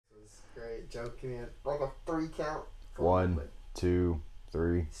joke. Give me like a 3 count. 1, 2,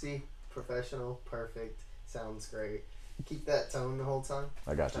 3. See? Professional. Perfect. Sounds great. Keep that tone the whole time.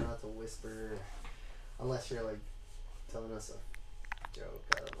 I got Try you. not to whisper. Unless you're like telling us a joke.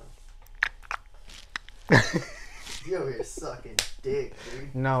 I don't know. You over here sucking dick,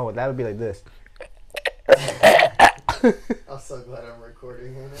 dude. No, that would be like this. I'm so glad I'm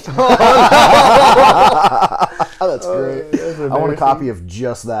recording him. That's great. I want a copy of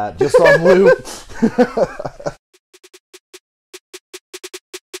just that, just on loop.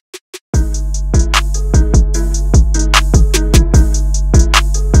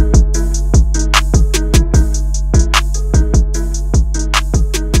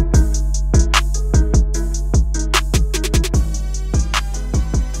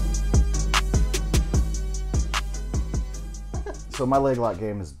 So my leg lock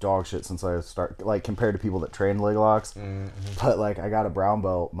game is dog shit since I start, like, compared to people that train leg locks. Mm-hmm. But like, I got a brown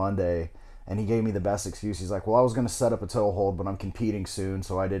belt Monday, and he gave me the best excuse. He's like, "Well, I was gonna set up a toe hold, but I'm competing soon,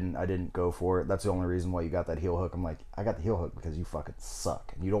 so I didn't go for it. That's the only reason why you got that heel hook." I'm like, "I got the heel hook because you fucking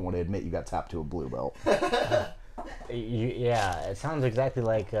suck, and you don't want to admit you got tapped to a blue belt." Yeah, it sounds exactly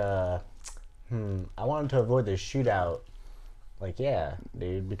like. I wanted to avoid the shootout. Like, yeah,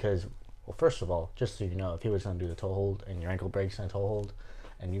 dude, because. Well, first of all, just so you know, if he was going to do the toe hold and your ankle breaks in a toe hold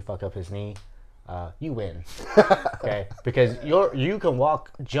and you fuck up his knee, you win. Okay? Because you can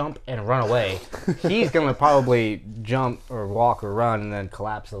walk, jump, and run away. He's going to probably jump or walk or run and then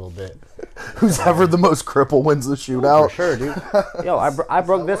collapse a little bit. Who's ever the most cripple wins the shootout. Oh, for sure, dude. Yo, I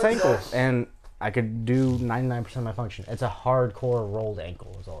broke this ankle and I could do 99% of my function. It's a hardcore rolled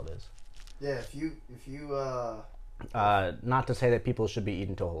ankle is all it is. Yeah, if you not to say that people should be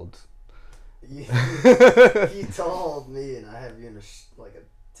eating toe holds. You told me, and I have you in a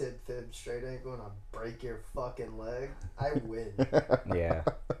tib fib straight ankle, and I break your fucking leg. I win. Yeah.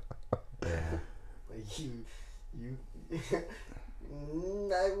 Like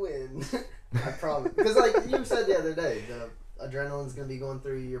I win. I promise. Because like you said the other day, the adrenaline's gonna be going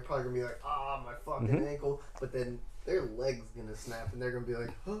through you. You're probably gonna be like, my fucking ankle, but then their leg's gonna snap, and they're gonna be like,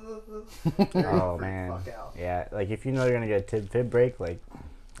 oh man. Fuck out. Yeah, like if you know you're gonna get a tib fib break, like.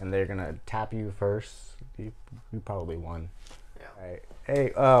 And they're gonna tap you first. You probably won. Yeah. All right.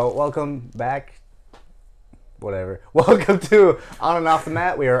 Hey, welcome back. Whatever. Welcome to On and Off the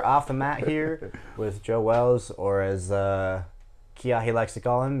Mat. We are off the mat here with Joe Wells, or as Kiahi likes to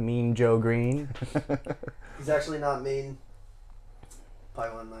call him, Mean Joe Green. He's actually not mean.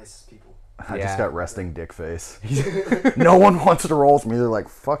 Probably one of the nicest people. I just got resting dick face. No one wants to roll with me. They're like,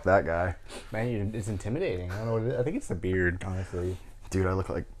 "Fuck that guy." Man, it's intimidating. I don't know what it is. I think it's the beard, honestly. Dude, I look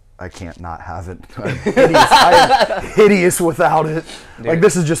like I can't not have it. I'm hideous. I am hideous without it. Dude, like,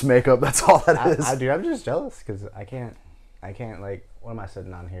 this is just makeup. That's all that is. Dude, I'm just jealous because I can't, like, what am I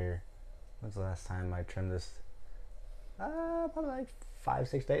sitting on here? When's the last time I trimmed this? Probably like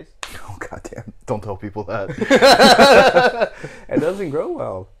 5-6 days. Oh, goddamn. Don't tell people that. It doesn't grow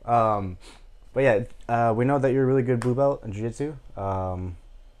well. But yeah, we know that you're a really good blue belt in Jiu Jitsu.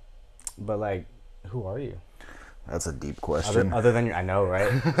 But, like, who are you? That's a deep question. Other than I know, right?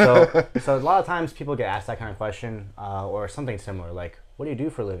 So a lot of times people get asked that kind of question, or something similar, like, "What do you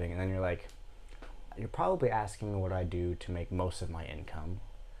do for a living?" And then you're like, "You're probably asking me what I do to make most of my income,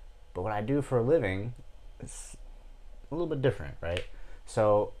 but what I do for a living is a little bit different, right?"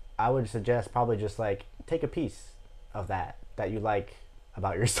 So I would suggest probably just like take a piece of that you like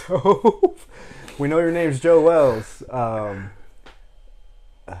about yourself. We know your name's Joe Wells.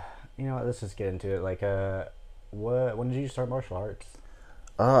 You know what? Let's just get into it. Like, when did you start martial arts?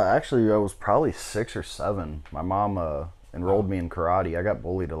 Actually, I was probably 6 or 7. My mom enrolled me in karate. I got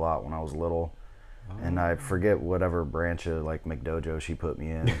bullied a lot when I was little, and I forget whatever branch of like McDojo she put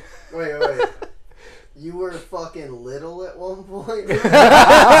me in. Wait. You were fucking little at one point?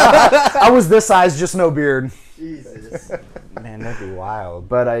 I was this size, just no beard. Jesus. Man, that'd be wild.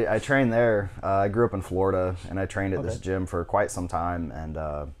 But I trained there. I grew up in Florida, and I trained at this gym for quite some time, and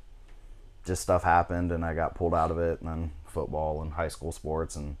just stuff happened, and I got pulled out of it, and then football and high school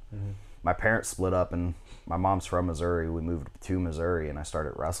sports, and my parents split up, and my mom's from Missouri. We moved to Missouri, and I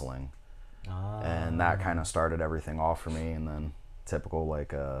started wrestling, and that kind of started everything off for me. And then typical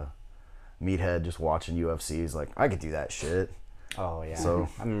like meathead just watching UFCs, like, I could do that shit. Oh yeah, so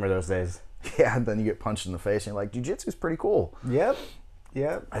I remember those days. Yeah, and then you get punched in the face, and you're like, jiu-jitsu's pretty cool. Yep.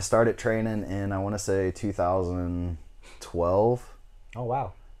 I started training in, I want to say 2012. Oh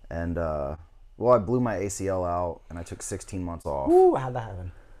wow. And, well, I blew my ACL out, and I took 16 months off. Ooh, how'd that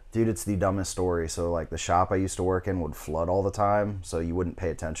happen? Dude, it's the dumbest story. So, like, the shop I used to work in would flood all the time, so you wouldn't pay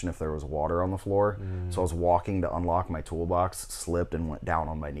attention if there was water on the floor. So I was walking to unlock my toolbox, slipped, and went down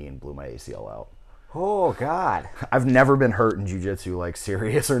on my knee and blew my ACL out. Oh, God. I've never been hurt in jiu-jitsu, like,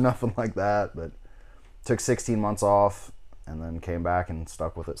 serious or nothing like that, but took 16 months off and then came back and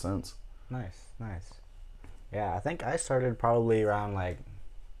stuck with it since. Nice. Yeah, I think I started probably around, like,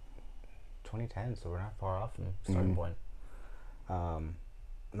 2010, so we're not far off from the starting point.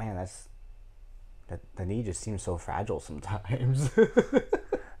 Man, the knee just seems so fragile sometimes.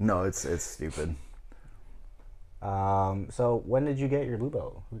 No, it's stupid. So when did you get your blue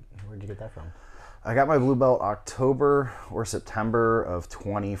belt? Where did you get that from? I got my blue belt October or September of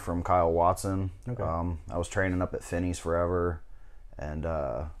 20 from Kyle Watson. Okay. I was training up at Finney's forever, and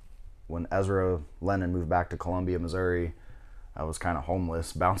when Ezra Lennon moved back to Columbia, Missouri, I was kind of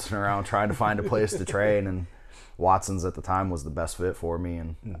homeless, bouncing around trying to find a place to train, and Watson's at the time was the best fit for me,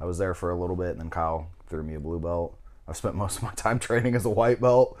 and I was there for a little bit, and then Kyle threw me a blue belt. I've spent most of my time training as a white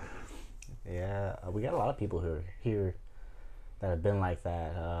belt. Yeah, we got a lot of people who are here that have been like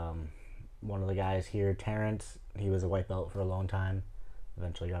that. One of the guys here, Terrence, he was a white belt for a long time,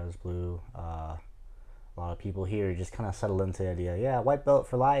 eventually got his blue. A lot of people here just kind of settle into the idea, yeah, white belt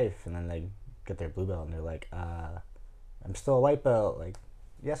for life, and then they get their blue belt, and they're like, I'm still a white belt. Like,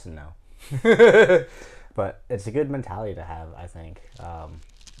 yes and no. But it's a good mentality to have, I think.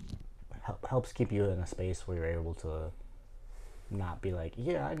 Helps keep you in a space where you're able to not be like,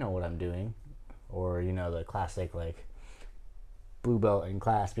 yeah, I know what I'm doing. Or, the classic, like, blue belt in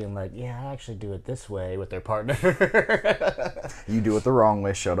class being like, yeah, I actually do it this way with their partner. You do it the wrong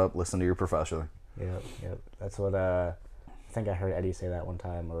way, shut up, listen to your professor. Yep. That's what, I think I heard Eddie say that one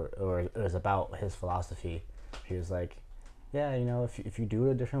time, or it was about his philosophy. He was like, yeah, if you do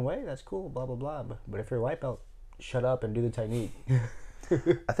it a different way, that's cool, blah, blah, blah. But if you're a white belt, shut up and do the technique.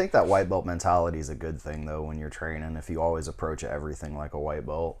 I think that white belt mentality is a good thing, though, when you're training. If you always approach everything like a white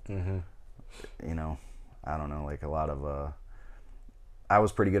belt, I don't know, like a lot of, I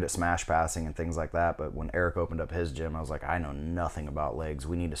was pretty good at smash passing and things like that, but when Eric opened up his gym, I was like, I know nothing about legs.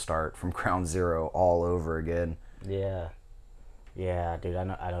 We need to start from ground zero all over again. Yeah, dude,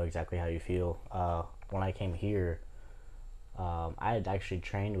 I know exactly how you feel. When I came here, I had actually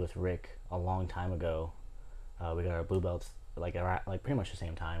trained with Rick a long time ago. We got our blue belts like pretty much the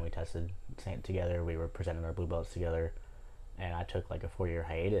same time. We tested together. We were presenting our blue belts together, and I took like a 4-year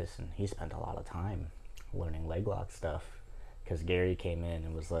hiatus, and he spent a lot of time learning leg lock stuff because Gary came in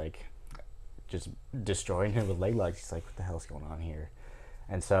and was like just destroying him with leg locks. He's like, what the hell's going on here?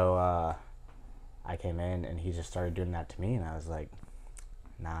 And so I came in, and he just started doing that to me, and I was like,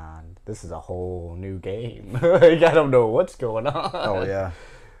 nah, this is a whole new game. Like, I don't know what's going on. Oh, yeah.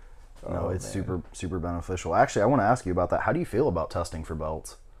 No, it's super, super beneficial. Actually, I want to ask you about that. How do you feel about testing for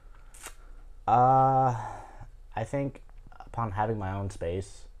belts? I think upon having my own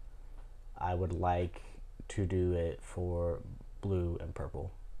space, I would like to do it for blue and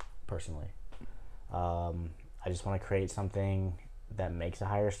purple, personally. I just want to create something that makes a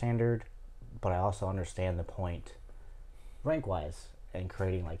higher standard, but I also understand the point rank-wise and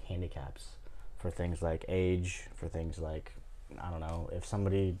creating like handicaps for things like age, for things like, I don't know, if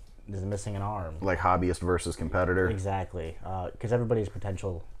somebody is missing an arm. Like hobbyist versus competitor. Exactly. Because everybody's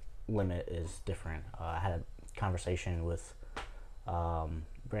potential limit is different. I had a conversation with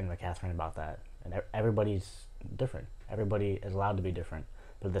Brandon McCaffrey about that. And everybody's different. Everybody is allowed to be different.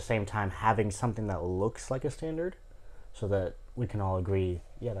 But at the same time, having something that looks like a standard so that we can all agree,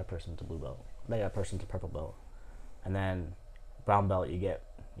 yeah, that person's a blue belt. That person's a purple belt. And then brown belt you get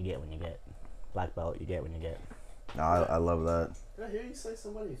when you get. Black belt you get when you get. No, I love that. Did I hear you say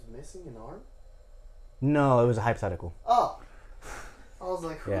somebody's missing an arm? No, it was a hypothetical. Oh. I was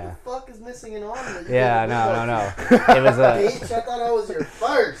like, who the fuck is missing an arm? No. It was a... Bitch, I thought I was your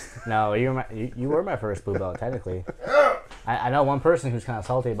first. No, you were my first blue belt, technically. I know one person who's kind of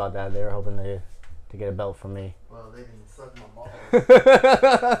salty about that. They were hoping to get a belt from me. Well, they didn't suck my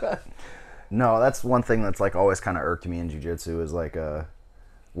balls. No, that's one thing that's like always kind of irked me in jiu-jitsu is like,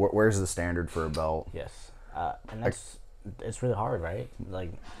 where's the standard for a belt? Yes. And it's really hard, right?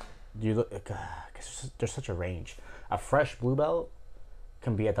 Like, you look, cause there's such a range. A fresh blue belt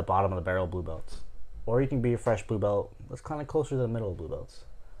can be at the bottom of the barrel blue belts, or you can be a fresh blue belt that's kind of closer to the middle of blue belts.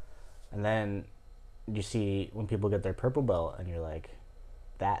 And then you see when people get their purple belt, and you're like,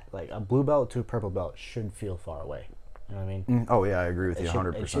 that like a blue belt to a purple belt should feel far away. You know what I mean? Oh yeah, I agree with you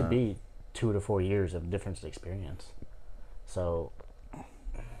 100%. It should be 2 to 4 years of difference in experience. So.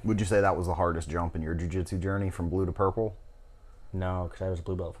 Would you say that was the hardest jump in your jiu-jitsu journey from blue to purple? No, because I was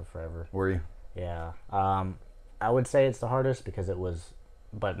blue belt for forever. Were you? Yeah. I would say it's the hardest because it was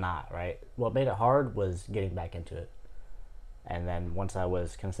but not, right? What made it hard was getting back into it. And then once I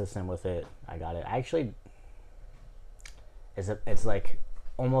was consistent with it, I got it. Actually, it's like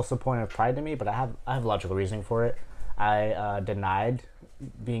almost a point of pride to me, but I have logical reasoning for it. I denied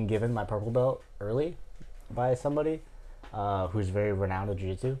being given my purple belt early by somebody who's very renowned in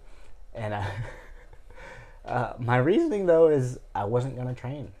jiu-jitsu, and my reasoning though is I wasn't gonna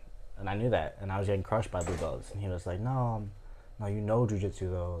train, and I knew that, and I was getting crushed by blue belts, and he was like, no, you know jiu-jitsu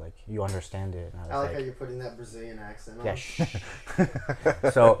though, like you understand it. And I like how you're putting that Brazilian accent on. Yeah,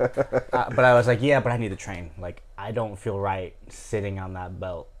 So, but I was like, yeah, but I need to train. Like, I don't feel right sitting on that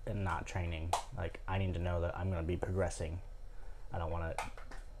belt and not training. Like, I need to know that I'm going to be progressing. I don't want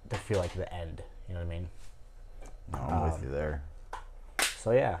to feel like the end. You know what I mean? No, I'm with you there.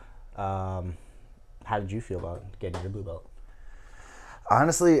 So, yeah. How did you feel about getting your blue belt?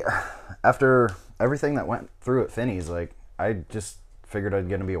 Honestly, after everything that went through at Finney's, like, I just figured I'd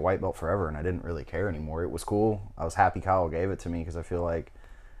gonna be a white belt forever, and I didn't really care anymore. It was cool. I was happy Kyle gave it to me because I feel like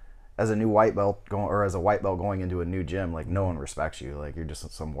as a new white belt as a white belt going into a new gym, like no one respects you. Like you're just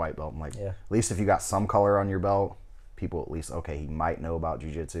some white belt. And like at least if you got some color on your belt, people at least he might know about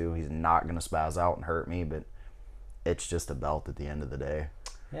jiu-jitsu. He's not gonna spaz out and hurt me, but it's just a belt at the end of the day.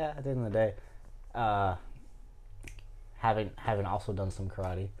 Yeah, at the end of the day, having also done some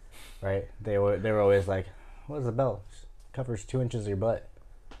karate, right? They were always like, "What is a belt? Covers 2 inches of your butt."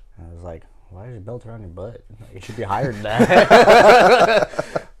 And I was like, why is your belt around your butt? It should be higher than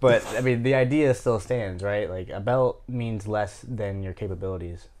that. But I mean, the idea still stands, right? Like a belt means less than your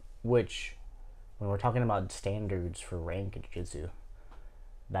capabilities, which when we're talking about standards for rank in jiu-jitsu,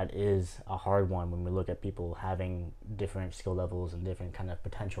 that is a hard one when we look at people having different skill levels and different kind of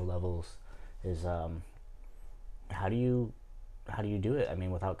potential levels. Is how do you do it? I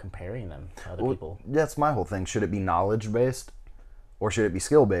mean, without comparing them to other people. That's my whole thing. Should it be knowledge based, or should it be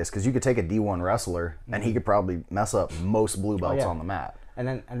skill based? Because you could take a D1 wrestler and he could probably mess up most blue belts on the mat. And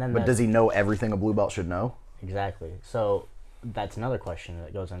then, but does he know everything a blue belt should know? Exactly. So that's another question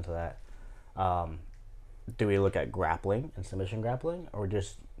that goes into that. Do we look at grappling and submission grappling, or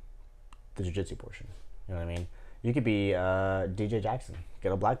just the jiu-jitsu portion? You know what I mean? You could be DJ Jackson,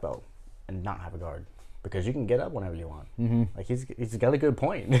 get a black belt, and not have a guard. Because you can get up whenever you want. Mm-hmm. Like he's got a good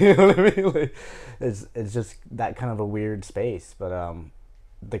point. You know what I mean? Like, it's just that kind of a weird space. But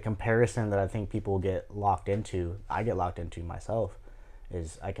the comparison that I think people get locked into, I get locked into myself,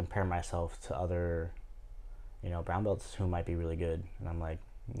 is I compare myself to other, brown belts who might be really good, and I'm like,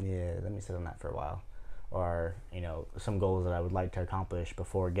 yeah, let me sit on that for a while, or some goals that I would like to accomplish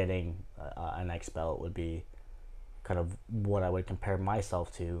before getting a next belt would be kind of what I would compare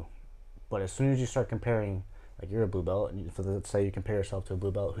myself to. But as soon as you start comparing, like you're a blue belt, and let's say you compare yourself to a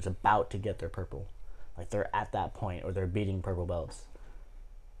blue belt who's about to get their purple, like they're at that point or they're beating purple belts.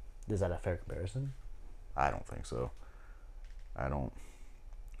 Is that a fair comparison? I don't think so. I don't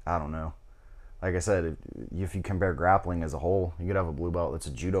know. Like I said, if you compare grappling as a whole, you could have a blue belt that's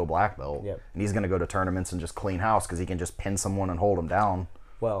a judo black belt, and he's going to go to tournaments and just clean house because he can just pin someone and hold them down.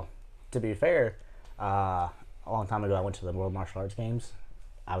 Well, to be fair, a long time ago I went to the World Martial Arts Games.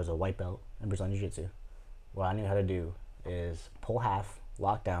 I was a white belt in Brazilian Jiu-Jitsu. What I knew how to do is pull half,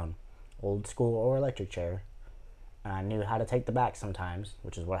 lock down, old school or electric chair. And I knew how to take the back sometimes,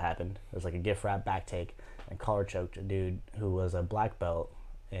 which is what happened. It was like a gift wrap back take, and collar choked a dude who was a black belt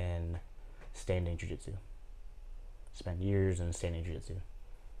in standing Jiu-Jitsu. Spent years in standing Jiu-Jitsu.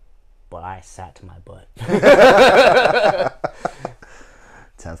 But I sat to my butt.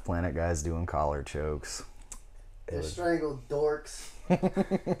 10th Planet guys doing collar chokes. They're strangled dorks.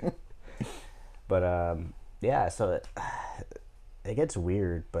 But yeah, so it gets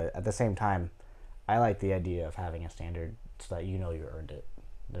weird, but at the same time, I like the idea of having a standard so that you earned it.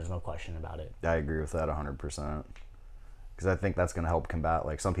 There's no question about it. I agree with that 100%. Because I think that's going to help combat,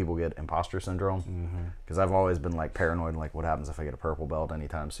 like, some people get imposter syndrome. Because I've always been, like, paranoid, like, what happens if I get a purple belt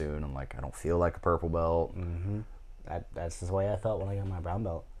anytime soon? I'm like, I don't feel like a purple belt. That's the way I felt when I got my brown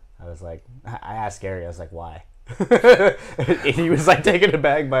belt. I was like, I asked Gary, I was like, why? He was like taken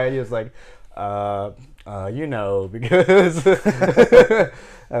aback by it. He was like, because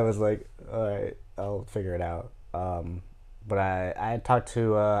I was like, all right, I'll figure it out. But I had talked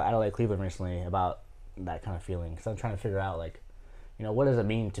to Adelaide Cleveland recently about that kind of feeling, because I'm trying to figure out, like, what does it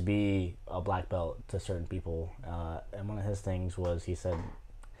mean to be a black belt to certain people? And one of his things was, he said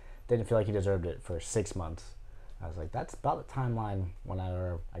didn't feel like he deserved it for 6 months. I was like, that's about the timeline when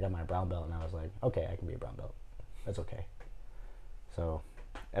I got my brown belt, and I was like, okay, I can be a brown belt. That's okay. So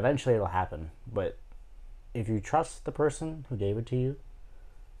eventually it'll happen. But if you trust the person who gave it to you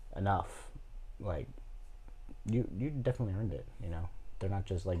enough, like, you definitely earned it, they're not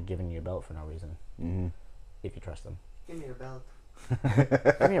just like giving you a belt for no reason. Mm-hmm. If you trust them. Give me a belt.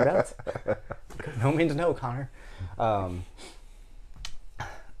 Give me a belt. No means no, Connor.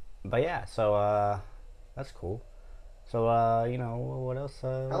 But yeah, so that's cool. So you know, what else? How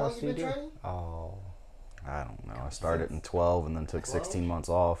long you been training? Oh, I don't know. I started in 12 and then took 16 months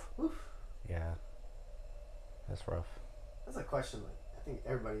off. Oof. yeah, that's rough. That's a question. Like I think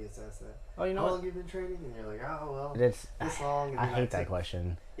everybody gets asked that. Oh, you know how what? long you been training? And you're like, oh well, It's this long. And I then hate that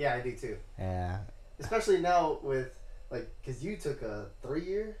question. Yeah, I do too. Yeah, Especially now with like, cause you took a 3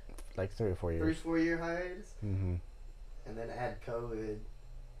 year, like 3 or 4 years. 3-4 year hiatus, Mm-hmm. and then add COVID.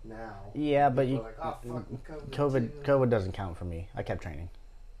 Now. Yeah, but People you are like, oh, fuck, COVID. COVID doesn't count for me. I kept training.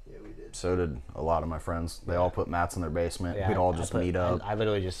 Yeah, we did. So did a lot of my friends. They all put mats in their basement. Yeah, We'd all just meet up. I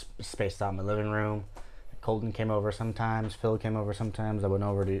literally just spaced out in my living room. Colton came over sometimes. Phil came over sometimes. I went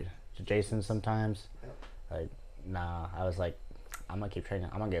over to Jason sometimes. Yep. Like, nah, I was like, I'm gonna keep training.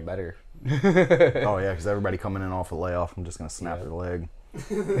 I'm gonna get better. Oh yeah, because everybody coming in off a layoff, I'm just gonna snap their leg.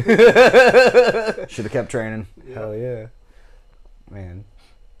 Should have kept training. Yeah. Hell yeah, man.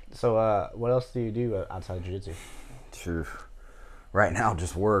 So, what else do you do outside of jiu-jitsu? Sure. Right now,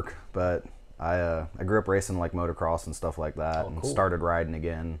 just work. But I grew up racing like motocross and stuff like that, and cool. started riding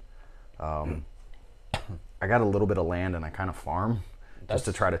again. I got a little bit of land and I kind of farm just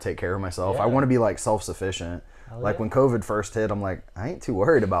to try to take care of myself. Yeah. I want to be like self-sufficient. Like when COVID first hit, I'm like, I ain't too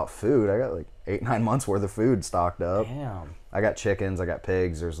worried about food. I got like 8-9 months worth of food stocked up. Damn. I got chickens, I got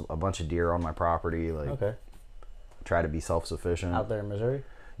pigs. There's a bunch of deer on my property. Like, Okay. try to be self-sufficient. Out there in Missouri?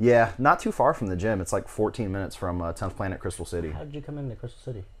 Yeah, not too far from the gym. It's like 14 minutes from 10th Planet, Crystal City. How did you come into Crystal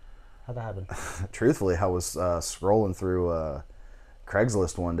City? How'd that happen? Truthfully, I was scrolling through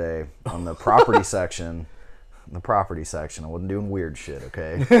Craigslist one day on the property section. I wasn't doing weird shit,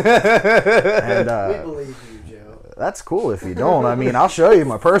 okay? And We believe you, Joe. that's cool if you don't. I mean, I'll show you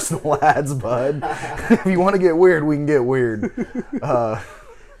my personal ads, bud. If you want to get weird, we can get weird.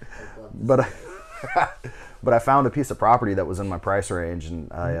 But I found a piece of property that was in my price range,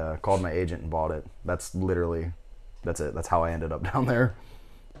 and I called my agent and bought it. That's it. That's how I ended up down there.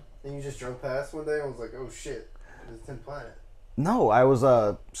 And you just drove past one day and was like, oh shit, it's 10th Planet. No, I was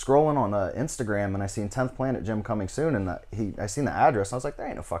scrolling on Instagram, and I seen 10th Planet Gym coming soon, and I seen the address, and I was like, there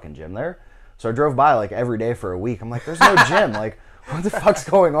ain't no fucking gym there. So I drove by like every day for a week. I'm like, there's no gym. Like, what the fuck's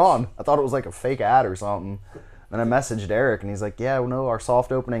going on? I thought it was like a fake ad or something. Then I messaged Eric, and he's like, yeah, no, our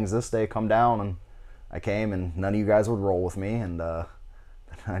soft opening's this day. Come down. And I came, and none of you guys would roll with me, and I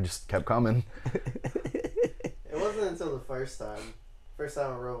just kept coming. It wasn't until the first time I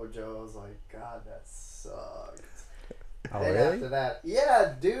rode with Joe, I was like, God, that sucked. Oh, then really? after that,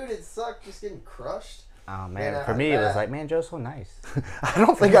 yeah, dude, it sucked just getting crushed. Oh, man. For me, it was like, man, Joe's so nice. I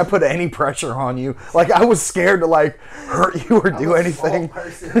don't think I put any pressure on you. Like, I was scared to, like, hurt you or do anything.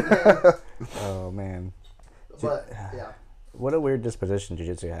 Person, man. Oh, man. But, yeah. What a weird disposition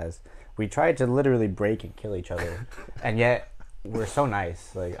jiu-jitsu has. We tried to literally break and kill each other, and yet we're so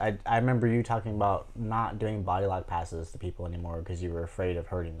nice. Like, I remember you talking about not doing body lock passes to people anymore because you were afraid of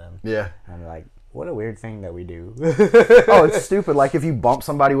hurting them. Yeah. And I'm like, what a weird thing that we do. Oh, it's stupid. Like, if you bump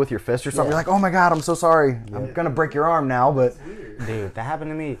somebody with your fist or something, Yeah. you're like, oh my God, I'm so sorry. Yeah. I'm going to break your arm now, but... It's weird. Dude, that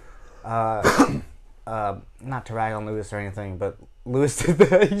happened to me. Not to rag on Lewis or anything, but Lewis did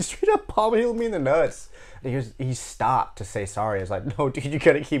that. He straight up palm healed me in the nuts. He stopped to say sorry. I was like, no, dude, you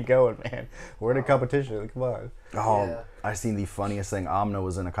gotta keep going, man. We're in a competition. Like, come on. Oh, Yeah. I seen the funniest thing. Amna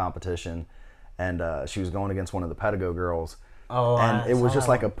was in a competition, and she was going against one of the Pedigo girls. Oh, and it was just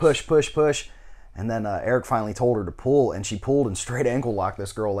like a push, push, push. And then Eric finally told her to pull, and she pulled and straight ankle locked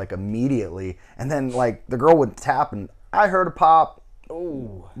this girl like immediately. And then like the girl would tap, and I heard a pop.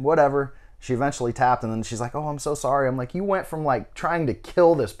 Oh, whatever. She eventually tapped, and then she's like, "Oh, I'm so sorry." I'm like, "You went from like trying to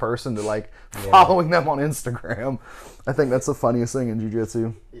kill this person to like following them on Instagram." I think that's the funniest thing in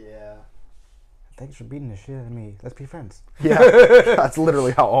jiu-jitsu. Yeah. Thanks for beating the shit out of me. Let's be friends. Yeah, that's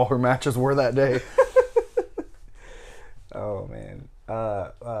literally how all her matches were that day. Oh, man.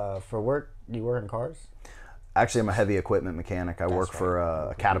 For work, you work in cars? Actually, I'm a heavy equipment mechanic. I work for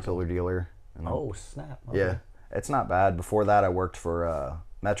a Caterpillar dealer. And Oh, snap. Okay. yeah, it's not bad. Before that, I worked for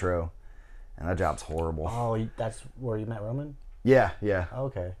Metro, and that job's horrible. Oh, that's where you met Roman? Yeah.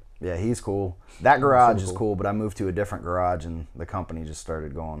 Okay. Yeah, he's cool. That garage super is cool, but I moved to a different garage, and the company just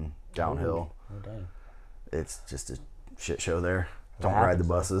started going downhill. Oh, dang. It's just a shit show there. That Don't ride the happens,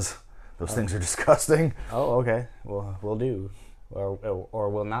 though. buses. Those things are disgusting. Oh, okay. Well, we'll do. Or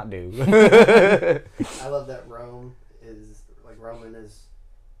we'll not do. I love that Roman is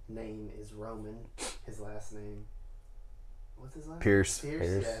name is Roman. His last name. What's his last name? Pierce.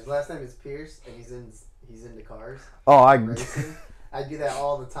 Pierce. Yeah, his last name is Pierce, and he's into cars. Oh, Racing. I do that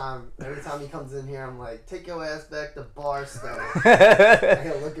all the time. Every time he comes in here, I'm like, take your ass back to Barstow.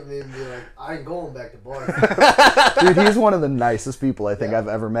 He'll look at me and be like, I ain't going back to Barstow. Dude, he's one of the nicest people I think I've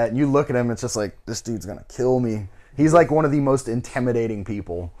ever met. And you look at him, it's just like, this dude's going to kill me. He's like one of the most intimidating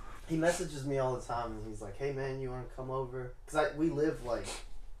people. He messages me all the time, and he's like, hey, man, you want to come over? Because we live like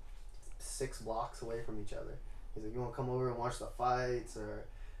 6 blocks away from each other. He's like, you want to come over and watch the fights? Or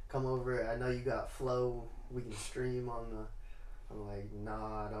come over, I know you got Flow. We can stream on the... I'm like,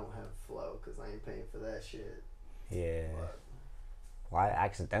 nah, I don't have Flow because I ain't paying for that shit. Yeah. Well, I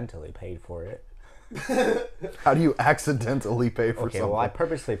accidentally paid for it. How do you accidentally pay for something? Well, I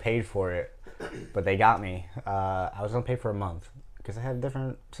purposely paid for it, but they got me. I was going to pay for a month because I had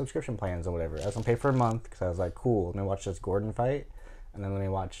different subscription plans or whatever. I was going to pay for a month because I was like, cool, let me watch this Gordon fight, and then let me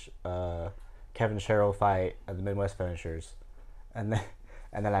watch Kevin Sherrill fight at the Midwest Finishers. And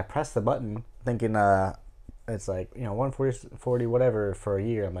then I pressed the button thinking... it's like, you know, 140 whatever for a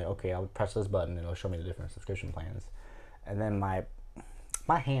year. I'm like, okay, I'll press this button and it'll show me the different subscription plans. And then my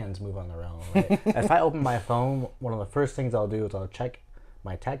hands move on their own. Right? If I open my phone, one of the first things I'll do is I'll check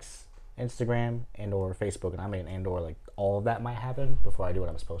my texts, Instagram, and or Facebook. And I mean, and or like all of that might happen before I do what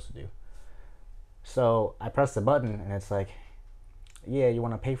I'm supposed to do. So I press the button and it's like, yeah, you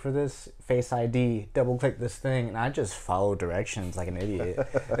want to pay for this? Face ID, double click this thing, and I just follow directions like an idiot.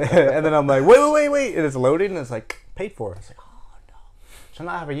 And then I'm like, wait, and it's loading, and it's like, paid for. It's like, oh no. So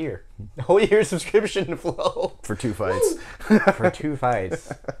now I have a year. A whole year subscription to Flow. For 2 fights. For 2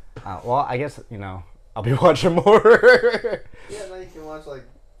 fights. Well, I guess, you know, I'll be watching more. Yeah, now you can watch like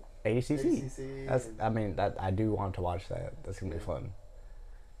ADCC. I mean, I do want to watch that. That's going to be fun.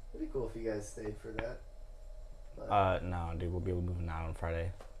 It'd be cool if you guys stayed for that. No, dude, we'll be moving out on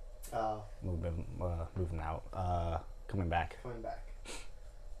Friday. Oh. Moving out. Coming back.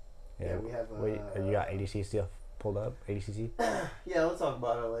 Yeah, we have. Wait, you got ADC stuff pulled up? ADCC? Yeah, we'll talk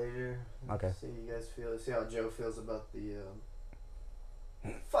about it later. Okay. See you guys feel. See how Joe feels about the.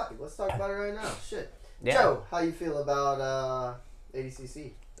 Fuck it, let's talk about it right now. Shit. Yeah. Joe, how you feel about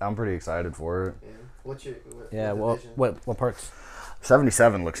ADCC? I'm pretty excited for it. Yeah. What's your? What parts?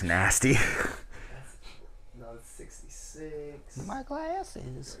 77 looks nasty. No, it's 66. My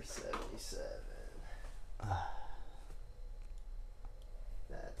glasses. Or 77.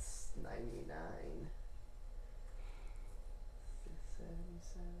 That's 99.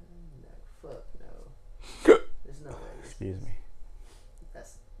 77. No, fuck no. There's no way. Excuse me.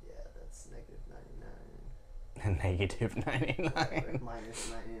 That's negative 99. Negative 99.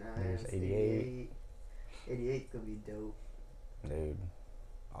 Minus 99. There's 88. 88's gonna be dope. Dude,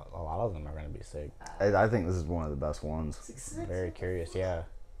 a lot of them are gonna be sick. I think this is one of the best ones. 66? Very curious, yeah.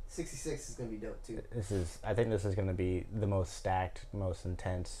 66 is gonna be dope too. I think this is gonna be the most stacked, most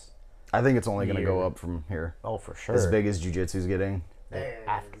intense. I think it's only gonna go up from here. Oh, for sure. As big as Jiu Jitsu's getting.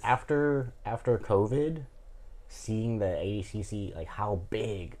 After COVID, seeing the ADCC, like how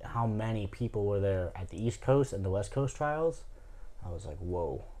many people were there at the East Coast and the West Coast trials, I was like,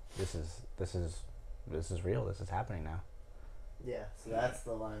 whoa, this is real. This is happening now. Yeah, so that's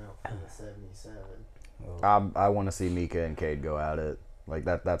the lineup for the 77. I want to see Mika and Cade go at it. Like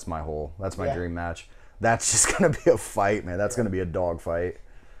that's my dream match. That's just gonna be a fight, man. That's gonna be a dog fight.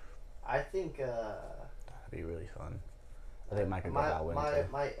 I think that'd be really fun. I think Mike could get that win too.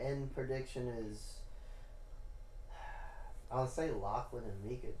 My end prediction is I'll say Lachlan and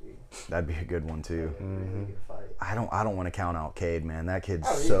Mika, dude. That'd be a good one too. Really good fight. I don't want to count out Cade, man. That kid's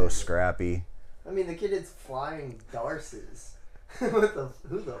so scrappy. I mean, the kid hits flying darces. Who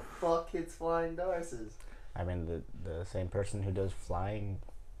the fuck hits flying darces? I mean, the same person who does flying,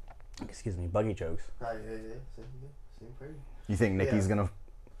 buggy jokes. Right, yeah. Same person. You think Nikki's gonna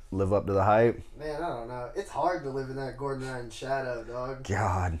live up to the hype? Man, I don't know. It's hard to live in that Gordon Ryan shadow, dog.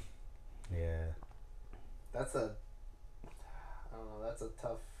 God. Yeah. That's a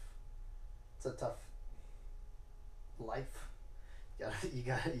tough life. You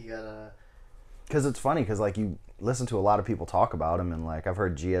gotta. Because it's funny, because like you listen to a lot of people talk about him, and like I've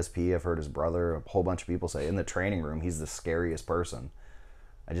heard GSP, I've heard his brother, a whole bunch of people say in the training room he's the scariest person.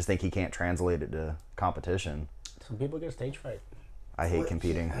 I just think he can't translate it to competition. Some people get stage fright. I hate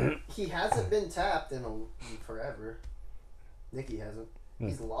competing. He hasn't been tapped in forever. Nicky hasn't.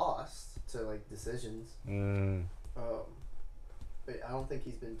 He's lost to like decisions. But I don't think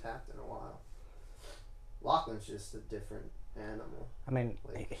he's been tapped in a while. Lachlan's just a different animal. I mean,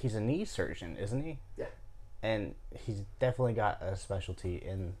 he's a knee surgeon, isn't he? Yeah. And he's definitely got a specialty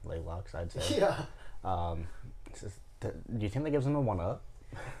in leg locks, I'd say. Yeah. Do you think that gives him a 1-up?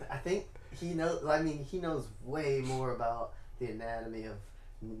 I think he knows. I mean, he knows way more about the anatomy of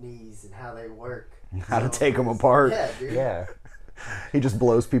knees and how they work. How to take them apart. Yeah, dude. Yeah. He just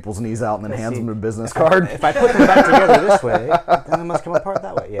blows people's knees out and then hands them a business If card. if I put them back together this way, then they must come apart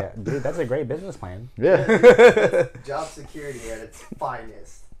that way. Yeah, dude, that's a great business plan. Yeah. Job security at its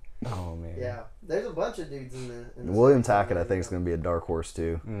finest. Oh man. Yeah, there's a bunch of dudes in the William city Tackett, I think, is going to be a dark horse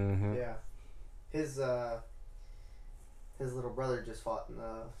too. Mm-hmm. Yeah, his little brother just fought in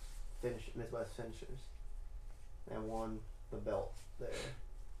the Midwest Finishers and won the belt there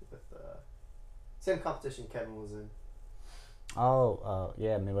with same competition Kevin was in. Oh,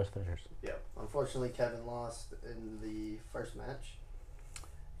 yeah, Midwest Finishers. Yeah, unfortunately Kevin lost in the first match.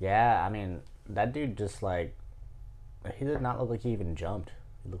 Yeah, I mean, that dude just like, he did not look like he even jumped.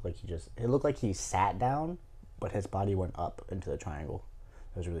 It looked like he sat down, but his body went up into the triangle.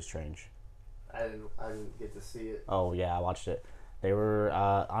 It was really strange. I didn't get to see it. Oh yeah, I watched it. They were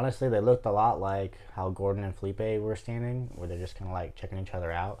honestly, they looked a lot like how Gordon and Felipe were standing, where they're just kind of like checking each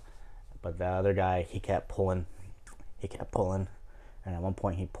other out. But the other guy, he kept pulling, and at one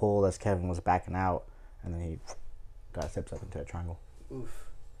point he pulled as Kevin was backing out, and then he got steps up into a triangle. Oof.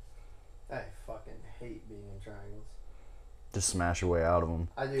 I fucking hate being in triangles. Just smash your way out of them.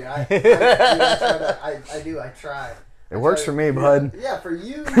 I do. I try. It works for me, bud. Yeah, for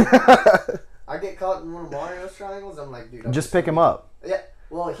you. I get caught in one of Mario's triangles. I'm like, dude. Just pick him up. Yeah.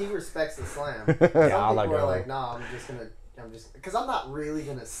 Well, he respects the slam. Yeah, I'll Some let people go. are like, nah, because I'm not really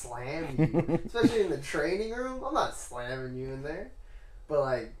gonna slam you, especially in the training room. I'm not slamming you in there, but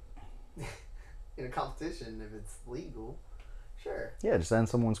like in a competition, if it's legal, sure. Yeah, just end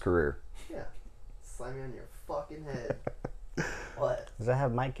someone's career. Yeah, slam you on your fucking head. What? Does that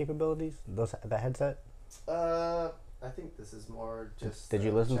have mic capabilities? That headset? I think this is more just. Did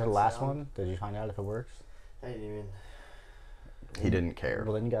you listen to the check last sound. one? Did you find out if it works? I didn't even. He didn't care.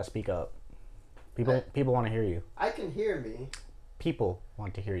 Well, then you gotta speak up. People want to hear you. I can hear me. People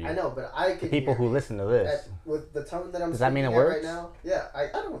want to hear you. I know, but I can. The people hear who me. listen to this. With the tone that I'm. Does that mean it speaking at works? right now? Yeah, I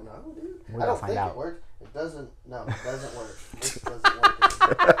don't know, dude. We're I gonna don't find think out. it works. It doesn't. No, it doesn't work. This doesn't work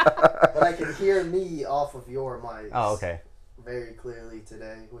anymore. But I can hear me off of your mics. Oh, okay. Very clearly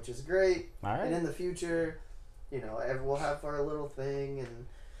today, which is great. All right. And in the future, we'll have our little thing, and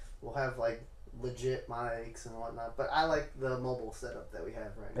we'll have like legit mics and whatnot. But I like the mobile setup that we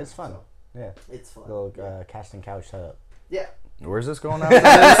have right now. It's fun. So Yeah. it's fun. Little casting couch setup. Yeah. Where's this going after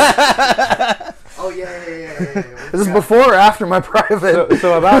this? Oh yeah. This is before or after my private?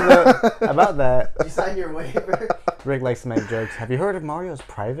 So about that, You sign your waiver. Rick likes to make jokes. Have you heard of Mario's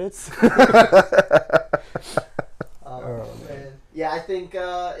privates? Oh man. Yeah, I think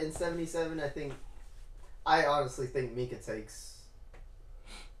in 77, I honestly think Mika takes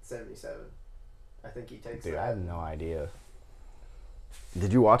 77. I think he takes. Dude, that. I have no idea.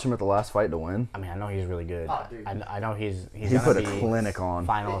 Did you watch him at the last fight to win? I mean, I know he's really good. Oh, dude. I know he's He gonna put a be clinic on.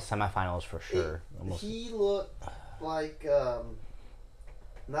 finals, semifinals for sure. He looked like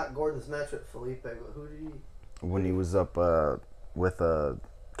not Gordon's match with Felipe, but who did he? When he was up with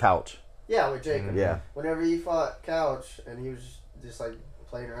Couch. Yeah, with Jacob. Yeah. Whenever he fought Couch, and he was just like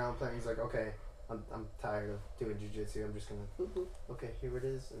playing around, he's like, okay, I'm tired of doing jiu-jitsu. I'm just gonna boop, boop. Okay, here it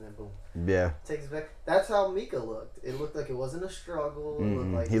is, and then boom. Yeah. Takes it back. That's how Mika looked. It looked like it wasn't a struggle. It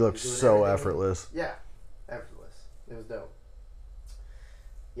looked like He looked was doing so everything. effortless. Yeah, effortless. It was dope.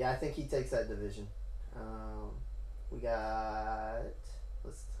 Yeah, I think he takes that division. We got.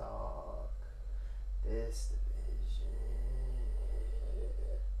 Let's talk this division.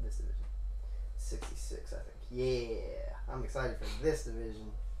 66, I think. Yeah, I'm excited for this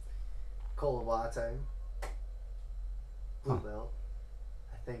division. Kolobate, blue belt.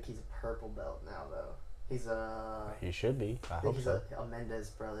 I think he's a purple belt now, though. He's a. He should be. I think hope he's so. a Mendez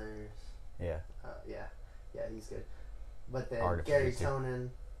brothers. Yeah. Yeah, he's good. But then Hard to Gary say, too. Tonin,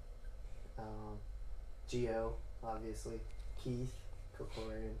 Gio, obviously, Keith,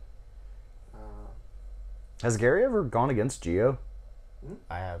 Kokorian. Has Gary ever gone against Gio?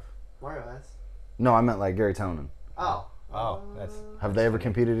 I have. Mario has. No, I meant like Gary Tonin. Oh. Oh, that's. Have they ever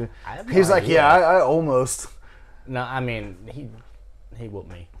competed? I have no He's like, idea. yeah, I almost. No, I mean he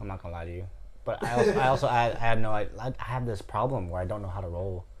whooped me. I'm not gonna lie to you. But I had no. I have this problem where I don't know how to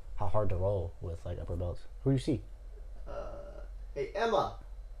roll, how hard to roll with like upper belts. Who do you see? Hey, Emma.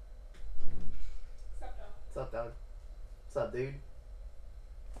 What's up, dog? What's up, dog? What's up, dude?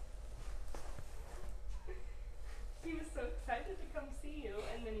 He was so excited to come see you,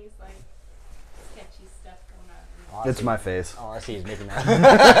 and then he's like, sketchy stuff going on. It's my face. All I see is Mickey Mouse.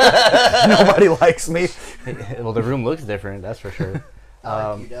 Nobody likes me. Well, the room looks different, that's for sure.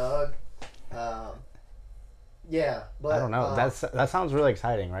 I like you, dog. Yeah, but I don't know. That sounds really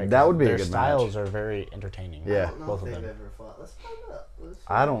exciting, right? That would be a their good styles are very entertaining. Yeah. I don't know both if of they've them. ever fought. Let's find out.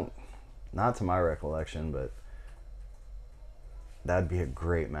 I don't, not to my recollection, but That'd be a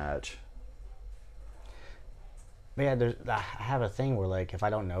great match. But yeah, I have a thing where like if I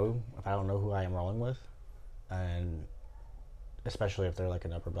don't know who I am rolling with, and especially if they're like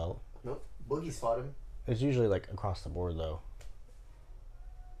an upper belt. Nope. Boogie's fought him. It's usually like across the board though.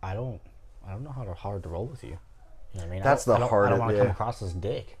 I don't know how hard to roll with you. You know what I mean? That's the hardest. I don't want to come across as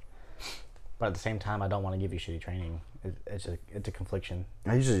dick, but at the same time, I don't want to give you shitty training. It's a confliction.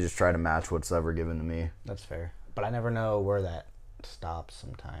 I usually just try to match what's ever given to me. That's fair, but I never know where that stops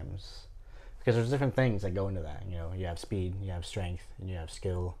sometimes, because there's different things that go into that. You know, you have speed, you have strength, and you have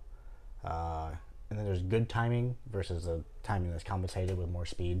skill, and then there's good timing versus a timing that's compensated with more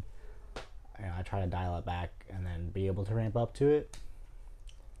speed. You know, I try to dial it back and then be able to ramp up to it.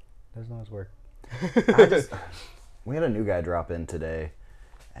 Doesn't always work. We had a new guy drop in today,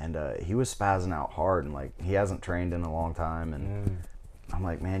 and he was spazzing out hard, and like he hasn't trained in a long time, and I'm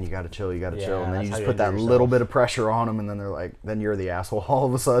like, man, you gotta chill, chill, and then you just put that little bit of pressure on him, and then they're like, then you're the asshole all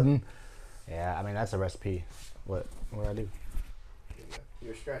of a sudden. Yeah, I mean that's a recipe. What do I do?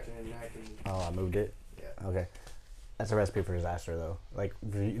 You're scratching your neck. Oh, I moved it. Yeah. Okay, that's a recipe for disaster though. Like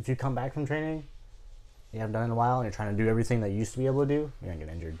if you come back from training, you haven't done it in a while, and you're trying to do everything that you used to be able to do, you're gonna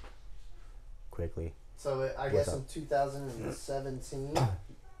get injured quickly. So I guess in 2017,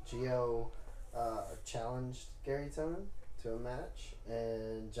 Gio challenged Gary Tonin to a match,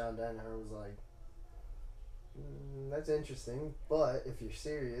 and John Danaher was like, that's interesting, but if you're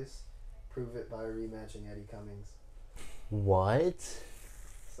serious, prove it by rematching Eddie Cummings. What?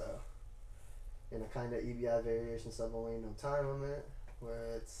 So, in a kind of EBI variation sub only, no time limit,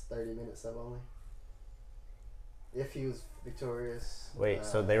 where it's 30-minute sub only. If he was victorious. Wait,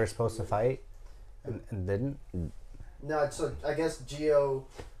 so they were supposed to fight and didn't? No, so I guess Gio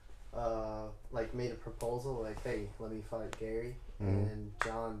like made a proposal like, hey, let me fight Gary. And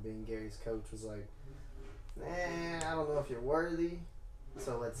John, being Gary's coach, was like, I don't know if you're worthy,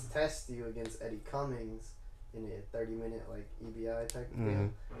 so let's test you against Eddie Cummings in a 30-minute like EBI type of deal.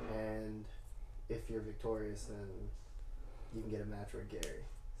 And if you're victorious, then you can get a match with Gary.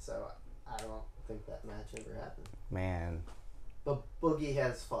 So I don't think that match ever happened. Man. But Boogie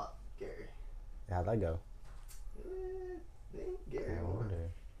has fought Gary. How'd that go? Gary I won. wonder.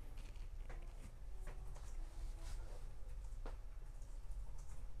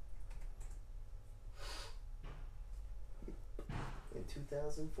 In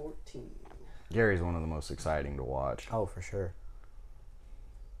 2014. Gary's one of the most exciting to watch. Oh, for sure.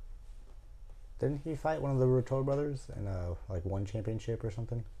 Didn't he fight one of the Rotor brothers in like one championship or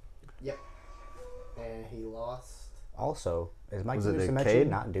something? Yep. And he lost. Also, is Mike Was it Musumeci Cade?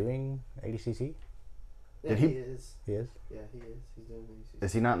 not doing ADCC? Yeah, Did he he- is. He is, Yeah, he is. He's doing ACC.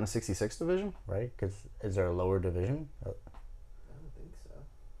 Is he not in the 66 division? right? Because is there a lower division? I don't think so.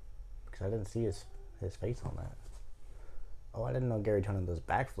 Because I didn't see his face on that. Oh, I didn't know Gary Tonin does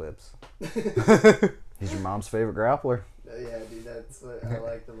backflips. He's your mom's favorite grappler. Yeah, dude, that's what I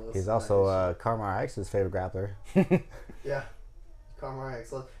like the most. He's about also his Karmar X's favorite grappler. shit. Yeah. Karmar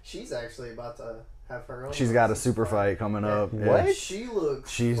X. She's actually about to have her own. She's got a UFC super fight coming up. What? Yeah. She looks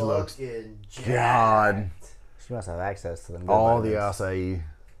She looks- fucking jacked. God. She must have access to them. good All the vitamins. acai.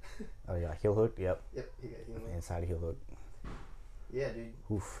 Oh yeah, heel hook. Yep, Yep, he got healing. inside heel hook. Yeah, dude.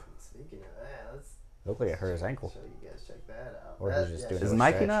 Oof. Speaking of that, let's Looked like it hurt his ankle. show you guys check that out. Or he's just doing Is Doing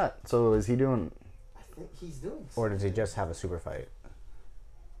Mikey stretch. not? So is he doing? I think he's doing. Or does he something. just have a super fight?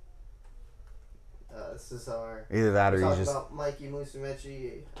 This is our. Either that or We're he's talking just. about Mikey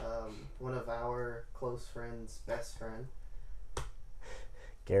Musumeci, one of our close friends' best friend.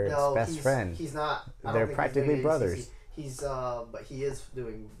 Garrett's No, best he's, friend. He's not. I don't They're think he's practically doing brothers. ACC. He's but he is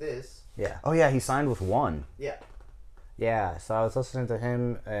doing this. Yeah. Oh yeah, he signed with one. Yeah. Yeah, so I was listening to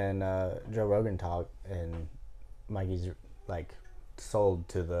him and Joe Rogan talk, and Mikey's like sold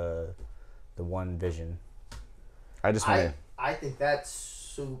to the one vision. I just want I think that's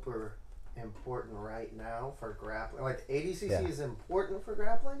super important right now for grappling. Like the ADCC Yeah. is important for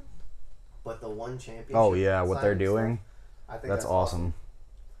grappling, but the one championship. Oh yeah, what they're side and doing. stuff, I think That's awesome.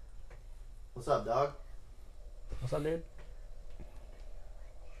 What's up, dog? What's up, dude?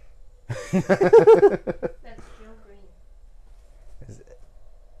 That's Joe Green.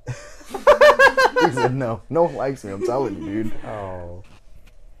 He said no. No one likes me. I'm telling you, dude. Oh.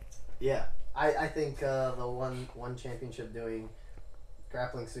 Yeah, I think the one championship doing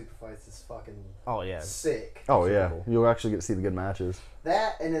grappling super fights is fucking Oh yeah. sick. Oh Super yeah, cool. you'll actually get to see the good matches.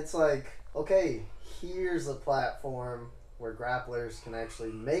 That, and it's like, okay, here's a platform where grapplers can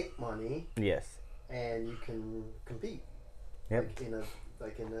actually make money Yes. and you can compete. Yep. Like in a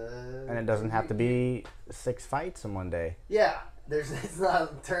like And it doesn't have to be 6 fights in one day. Yeah, it's not a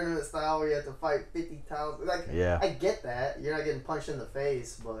tournament style where you have to fight 50,000. Like, Yeah. I get that. You're not getting punched in the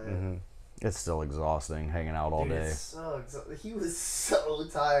face, but it's still exhausting hanging out all day. It's so he was so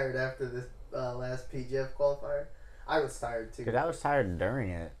tired after this last PGF qualifier. I was tired too. Because I was tired during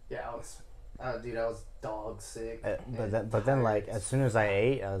it. Yeah, I was. Dude, I was dog sick. But then, like, as soon as I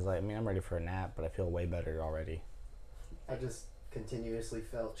ate, I was like, I mean, I'm ready for a nap, but I feel way better already. I just continuously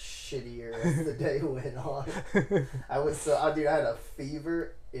felt shittier as the day went on. I had a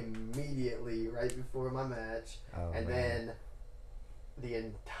fever immediately right before my match, and then the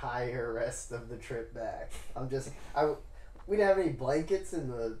entire rest of the trip back. We didn't have any blankets in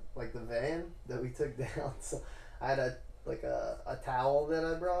the van that we took down, so I had a towel that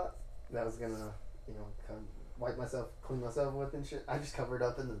I brought that I was gonna clean myself with and shit. I just covered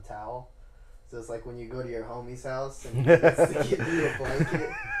up in the towel. So it's like when you go to your homie's house and he gets to give you a blanket.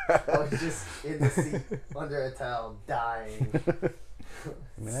 I was just in the seat under a towel dying. I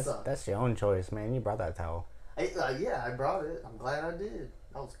mean, that's your own choice, man. You brought that towel. Yeah, I brought it. I'm glad I did.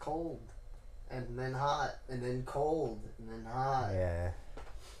 I was cold. And then hot. And then cold. And then hot. Yeah.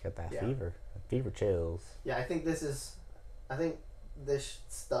 Got that fever. Fever chills. Yeah, I think this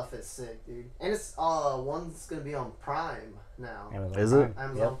stuff is sick, dude. And it's one's gonna be on Prime now. Is it?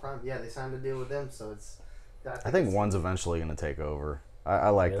 Amazon Prime. Yeah, they signed a deal with them, so it's. I think one's eventually gonna take over. I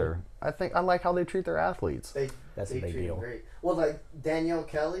like I like how they treat their athletes. That's a big deal. Great. Well, like Danielle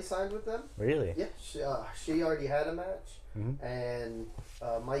Kelly signed with them. Really? Yeah, she already had a match, and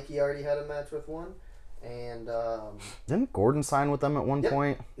Mikey already had a match with one, and didn't Gordon sign with them at one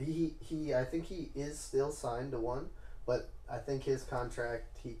point? I think he is still signed to one, but I think his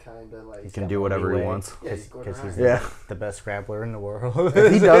contract, he kind of like... He can do whatever he wants. Yeah, because he's the best grappler in the world.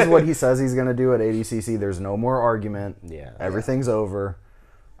 If he does what he says he's going to do at ADCC, there's no more argument. Yeah. Everything's over.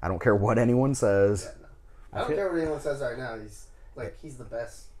 I don't care what anyone says. Yeah, no. I don't care what anyone says right now. He's the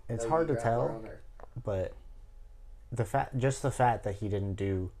best. It's hard to tell, but the fact that he didn't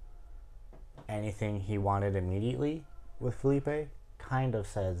do anything he wanted immediately with Felipe kind of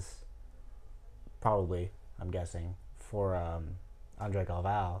says, probably, I'm guessing, for Andre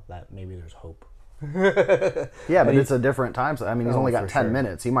Galvao, that maybe there's hope. Yeah, but it's a different time. So, I mean, he's only got 10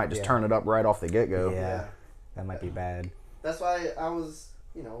 minutes. He might just turn it up right off the get-go. Yeah, that might be bad. That's why I was,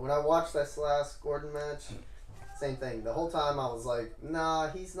 when I watched this last Gordon match, same thing. The whole time I was like, nah,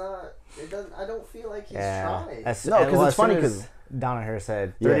 he's not. I don't feel like he's trying. No, because it's funny because Danaher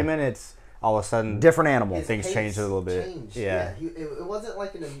said 30 minutes, all of a sudden, different animal. Things changed a little bit. Yeah, it wasn't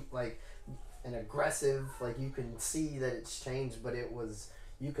like an aggressive, like you can see that it's changed, but it was,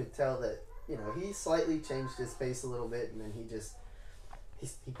 you could tell that, he slightly changed his pace a little bit, and then he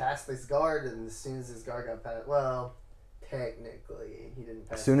passed this guard, and as soon as his guard got passed, well, technically, he didn't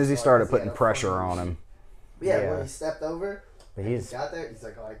pass. As soon as he started putting pressure on him. Yeah, when he stepped over, but he got there, he's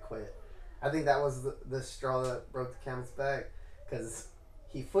like, oh, I quit. I think that was the straw that broke the camel's back, because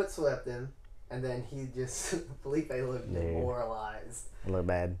he foot swept him, and then he just, Felipe looked demoralized. A little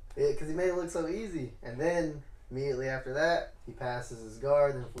bad. Yeah, because he made it look so easy. And then, immediately after that, he passes his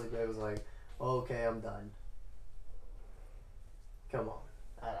guard, and Felipe was like, oh, okay, I'm done. Come on.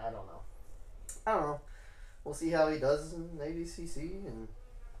 I don't know. We'll see how he does in ADCC, and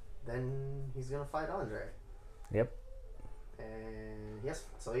then he's going to fight Andre. Yep. And he has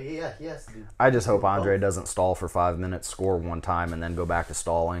to do. I just hope Andre doesn't stall for 5 minutes, score one time, and then go back to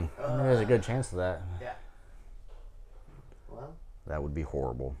stalling. There's a good chance of that. Yeah. Well, that would be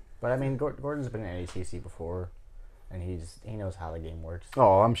horrible. But I mean, Gordon's been in ADCC before, and he knows how the game works.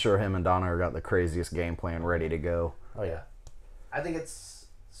 Oh, I'm sure him and Donna got the craziest game plan ready to go. Oh yeah. I think it's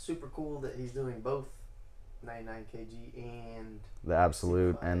super cool that he's doing both 99 kg and the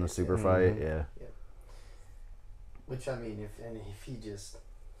absolute and the super fight. Yeah. Which, I mean, if he just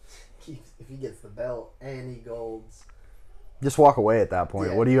if he gets the belt and he golds, just walk away at that point.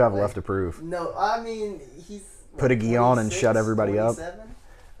 Yeah, what do you have left to prove? No, I mean, he's put a gi on and shut everybody 27? Up.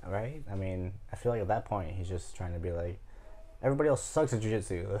 Right? I mean, I feel like at that point he's just trying to be like, everybody else sucks at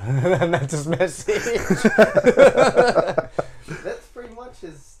jiu-jitsu. And that's his message. That's pretty much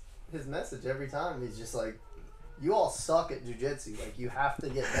his message every time. He's just like, you all suck at jiu-jitsu. Like, you have to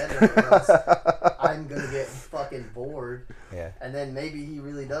get better or else I'm going to get fucking bored. Yeah. And then maybe he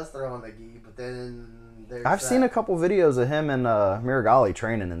really does throw on the gi, but then I've seen a couple videos of him and Miragali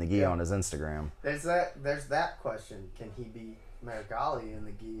training in the gi on his Instagram. There's that question. Can he beat Miragali in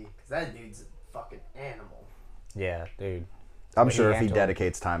the gi? Because that dude's a fucking animal. Yeah, dude. I'm sure if he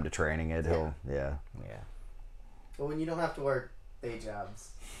dedicates time to training it, he'll, Yeah. But when you don't have to work day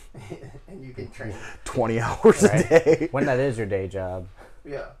jobs, and you can train. 20 hours Right. a day. When that is your day job.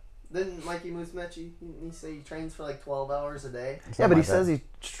 Yeah. Didn't Mikey Musumeci, he say he trains for like 12 hours a day? Yeah, but he like says he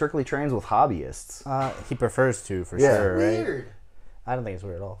strictly trains with hobbyists. He prefers to, for Yeah. sure, right? Weird. I don't think it's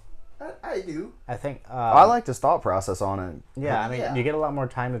weird at all. I do. I think... I like his thought process on it. Yeah, I mean, Yeah. you get a lot more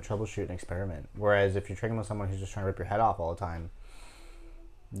time to troubleshoot and experiment. Whereas if you're training with someone who's just trying to rip your head off all the time,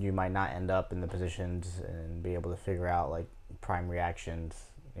 you might not end up in the positions and be able to figure out, like, prime reactions.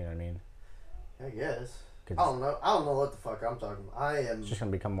 You know what I mean? I guess. 'Cause I don't know. I don't know what the fuck I'm talking about. it's just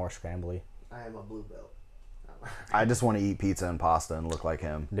going to become more scrambly. I am a blue belt. I just want to eat pizza and pasta and look like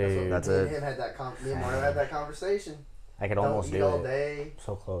him. Dude, That's me and it. him had that me and Mario had that conversation. I could Don't almost eat do all it. day.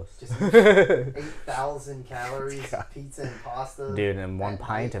 So close. Just 8,000 calories of pizza and pasta. Dude, and one at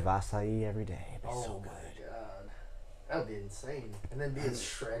pint night. of acai every day. It'd be Oh so my good. god. That would be insane. And then be as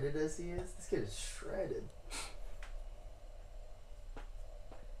shredded as he is. This kid is shredded.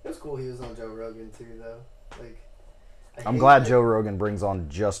 It was cool he was on Joe Rogan too, though. Like, I'm glad Joe Rogan brings on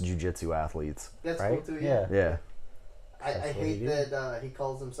just jiu-jitsu athletes. That's Right? cool too, Yeah. Yeah. I That's what hate he did. that he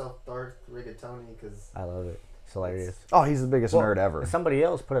calls himself Darth Rigatoni because I love it. It's hilarious. Oh, he's the biggest nerd ever. Somebody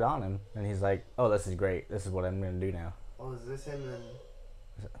else put it on him, and he's like, "Oh, this is great. This is what I'm going to do now." oh, is this him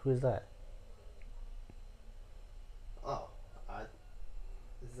and Who is that? oh,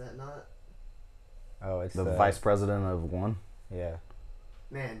 is that not? Oh, it's The vice president of one. Yeah.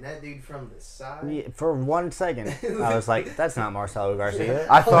 Man, that dude from the side. Yeah. For 1 second, I was like, "That's not Marcelo Garcia."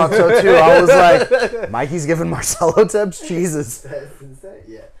 I thought so too. I was like, Mikey's giving Marcelo tips? Jesus. That's insane.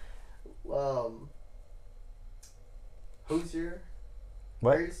 Yeah. Who's your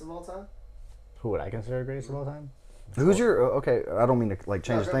What? greatest of all time? Who would I consider greatest of all time? Who's your, okay, I don't mean to like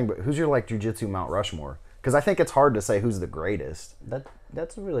change the thing, but who's your like jiu-jitsu Mount Rushmore? Because I think it's hard to say who's the greatest.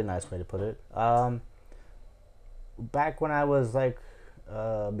 That's a really nice way to put it. Back when I was like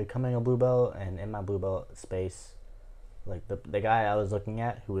becoming a blue belt and in my blue belt space, like the guy I was looking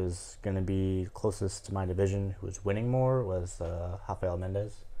at who was going to be closest to my division, who was winning more, was Rafael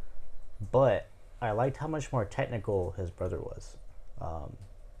Mendez. But I liked how much more technical his brother was.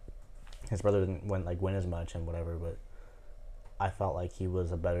 His brother didn't win as much and whatever, but I felt like he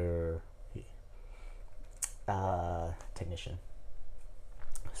was a better technician.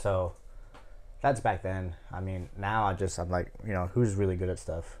 So that's back then. I mean, now I'm like, you know, who's really good at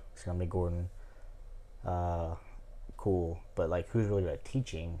stuff? It's gonna be Gordon. Cool, but like, who's really good at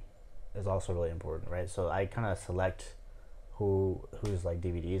teaching is also really important, right? So I kind of select who's like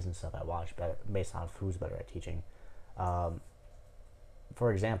DVDs and stuff I watch based on who's better at teaching.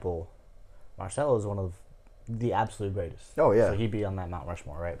 For example, Marcelo is one of the absolute greatest. Oh, yeah. So he'd be on that Mount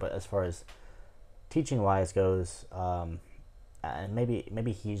Rushmore, right? But as far as teaching wise goes, and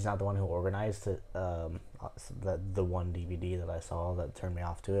maybe he's not the one who organized it, the one DVD that I saw that turned me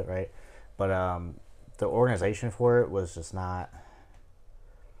off to it, right? But the organization for it was just not.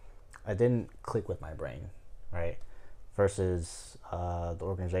 I didn't click with my brain, right? Versus the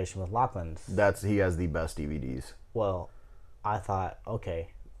organization with Lachlan's. He has the best DVDs. Well, I thought, okay,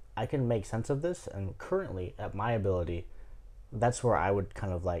 I can make sense of this, and currently, at my ability, that's where I would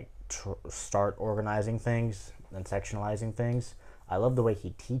kind of like start organizing things and sectionalizing things. I love the way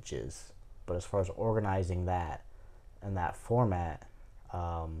he teaches, but as far as organizing that and that format,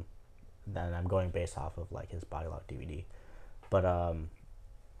 then I'm going based off of like his Body Lock DVD. But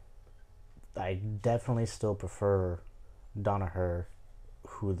I definitely still prefer Danaher,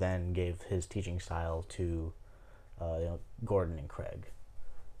 who then gave his teaching style to Gordon and Craig,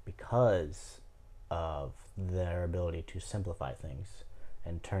 because of their ability to simplify things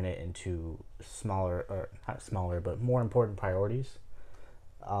and turn it into smaller, or not smaller, but more important priorities.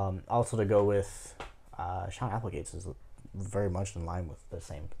 Also to go with Sean Applegates is very much in line with the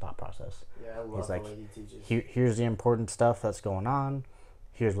same thought process. Yeah, I love He's like, the way he teaches. here's the important stuff that's going on,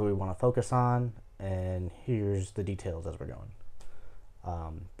 here's what we want to focus on, and here's the details as we're going.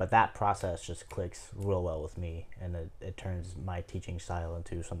 But that process just clicks real well with me, and it turns my teaching style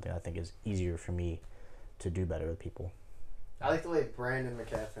into something I think is easier for me to do better with people. I like the way Brandon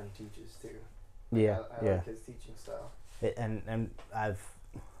McCaffrey teaches too. Yeah, I yeah. like his teaching style. And I've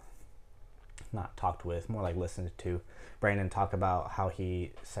not talked with, more like listened to Brandon talk about how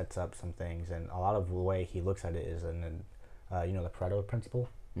he sets up some things, and a lot of the way he looks at it is in the Pareto principle.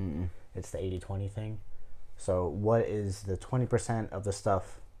 Mm-mm. It's the 80-20 thing. So what is the 20% of the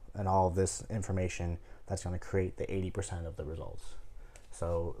stuff and all of this information that's going to create the 80% of the results?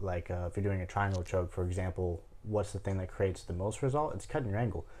 So like if you're doing a triangle choke, for example, what's the thing that creates the most result? It's cutting your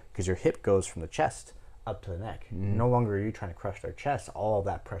angle, because your hip goes from the chest up to the neck. No longer are you trying to crush their chest. All of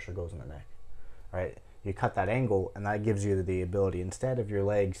that pressure goes in the neck, right? you cut that angle, and that gives you the ability, instead of your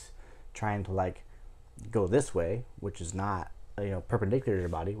legs trying to like go this way, which is not, perpendicular to your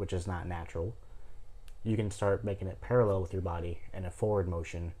body, which is not natural, you can start making it parallel with your body in a forward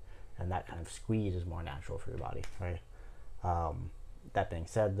motion, and that kind of squeeze is more natural for your body, right? That being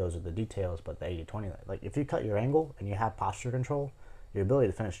said, those are the details, but the 80-20, like if you cut your angle and you have posture control, your ability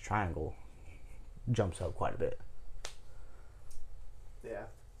to finish triangle jumps up quite a bit. Yeah.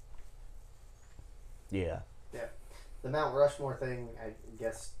 Yeah. Yeah. The Mount Rushmore thing, I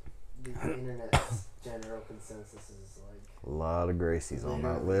guess the internet's general consensus is like... A lot of Gracies on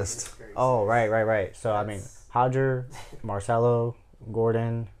that list. Oh, right. So, I mean, Hodger, Marcelo,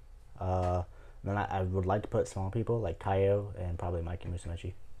 Gordon, then I would like to put small people like Kaio and probably Mikey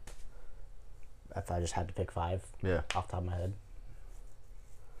Musumeci. If I just had to pick 5 off the top of my head.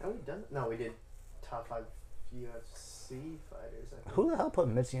 Have we done it? No, we did top 5 UFC fighters. I think. Who the hell put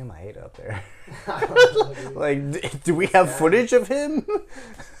Mitsuya Maeda up there? I don't know, Like, do we have footage of him?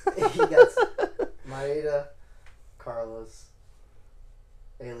 He got Maeda, Carlos,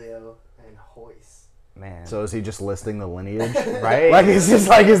 Elio, and Hoist. Man. So is he just listing the lineage? Right? Like, it's just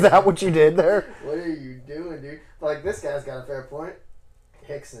like, is that what you did there? What are you doing, dude? Like, this guy's got a fair point.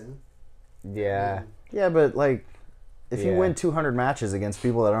 Hickson. Yeah. Yeah, but like, if you win 200 matches against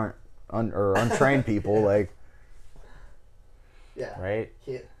people that aren't untrained people, like, Yeah. Right?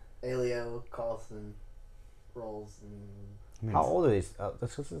 Elio, Carlson, Rolls, and... How old are these?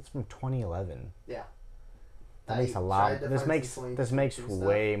 This is from 2011. Yeah. That makes a lot. This makes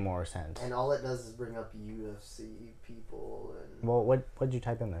way more sense. And all it does is bring up UFC people and... Well, what did you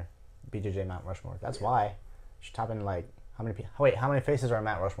type in there? BJJ Mount Rushmore. That's why. You should type in like how many? Wait, how many faces are in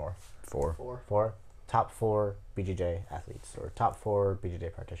Mount Rushmore? 4. 4. Top 4 BJJ athletes, or top 4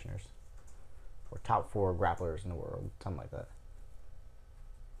 BJJ practitioners, or top 4 grapplers in the world, something like that.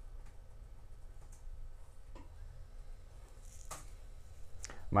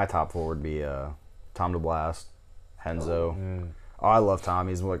 My top 4 would be Tom DeBlast, Henzo. Oh, I love Tom.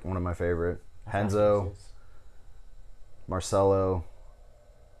 He's like one of my favorite. Henzo, Marcelo.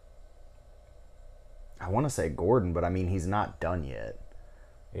 I want to say Gordon, but I mean, he's not done yet.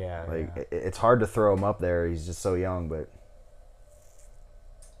 Yeah. Like, it's hard to throw him up there. He's just so young, but...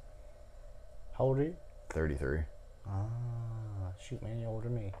 How old are you? 33. Ah, shoot, man, you're older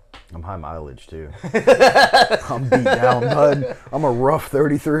than me. I'm high mileage, too. I'm beat down, bud. I'm a rough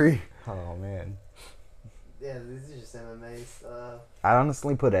 33. Oh, man. Yeah, this is just MMA stuff. I'd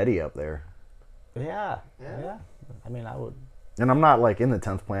honestly put Eddie up there. Yeah. I mean, I would... And I'm not, like, in the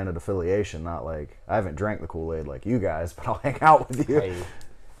 10th Planet affiliation. Not, like... I haven't drank the Kool-Aid like you guys, but I'll hang out with you. Hey,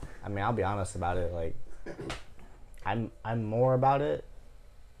 I mean, I'll be honest about it. Like, I'm more about it,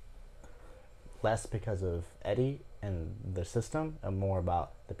 less because of Eddie and the system, and more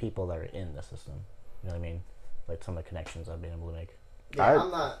about the people that are in the system. You know what I mean? Like some of the connections I've been able to make. Yeah,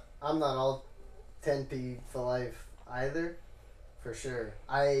 I'm not all 10P for life either, for sure.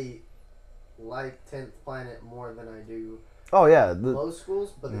 I like 10th Planet more than I do Oh, yeah. most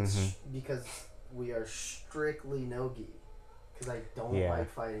schools, but it's because we are strictly no gi. Because I don't like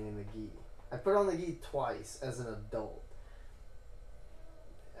fighting in the gi. I put on the gi twice as an adult.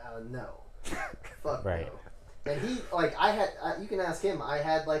 No. Fuck right. no. And he, like, you can ask him, I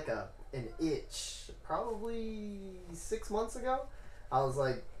had like an itch probably 6 months ago. I was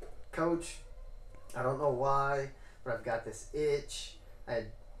like, Coach, I don't know why, but I've got this itch. I had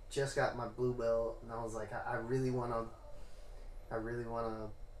just got my blue belt, and I was like, I really want to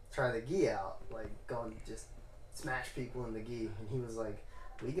try the gi out, like go and just smash people in the gi. And he was like,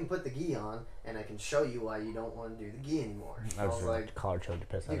 we can put the gi on, and I can show you why you don't want to do the gi anymore. I was like, collar choked the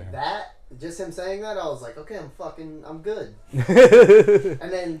piss out of him. Just him saying that, I was like, okay, I'm good.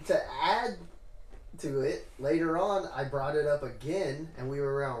 And then to add to it, later on, I brought it up again, and we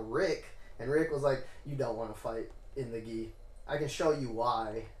were around Rick, and Rick was like, you don't want to fight in the gi. I can show you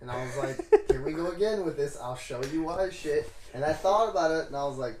why. And I was like, here we go again with this. I'll show you why shit. And I thought about it, and I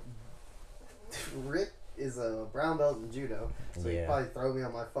was like, Rick is a brown belt in judo, so he'd probably throw me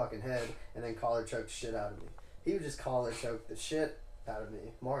on my fucking head and then collar choke the shit out of me. He would just collar choke the shit out of me.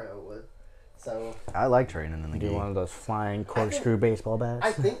 Mario would. So I like training in the gi. Do one of those flying corkscrew baseball bats.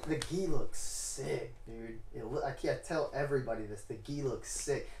 I think the gi looks sick, dude. I can't tell everybody this. The gi looks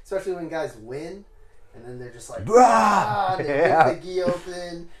sick, especially when guys win, and then they're just like, they rip the gi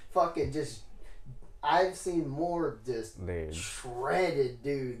open, fucking just. I've seen more just shredded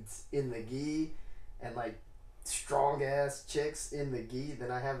dudes in the gi, and like strong ass chicks in the gi than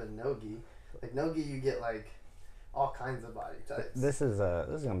I have in no gi. Like no gi, you get like all kinds of body types. This is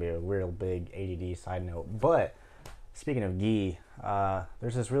gonna be a real big ADD side note. But speaking of gi,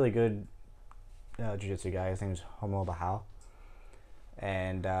 there's this really good jiu-jitsu guy. His name's Homo Bahal.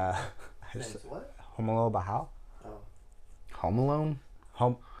 And Name's what? Homo Bahal. Oh. Home Alone?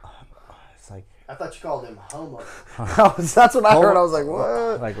 It's like I thought you called him homo. That's what I heard. I was like,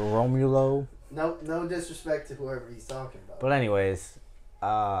 what? like Romulo. No disrespect to whoever he's talking about. But anyways,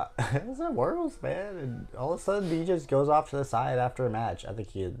 it's at Worlds, man, and all of a sudden he just goes off to the side after a match. I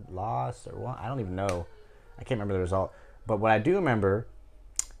think he had lost or won. I don't even know. I can't remember the result. But what I do remember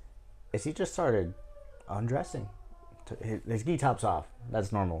is he just started undressing. His gi top's off.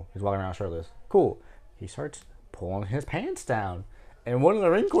 That's normal. He's walking around shirtless. Cool. He starts pulling his pants down. And one of the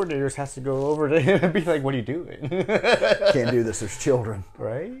ring coordinators has to go over to him and be like, what are you doing? Can't do this. There's children.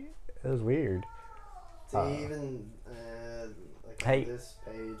 Right? It was weird. See, even like on this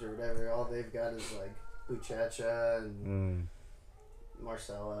page or whatever, all they've got is like Buchacha and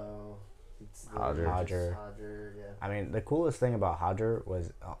Marcelo. Hodger. Yeah. I mean, the coolest thing about Hodger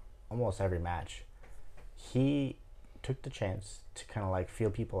was almost every match, he took the chance to kind of like feel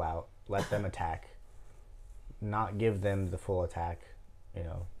people out, let them attack, not give them the full attack, you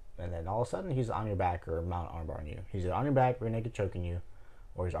know, and then all of a sudden he's on your back or mount armbarring you. He's either on your back, rear naked choking you,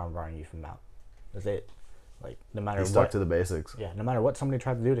 or he's armbarring you from mount. That's it. Like, no matter He what. stuck to the basics. Yeah, no matter what somebody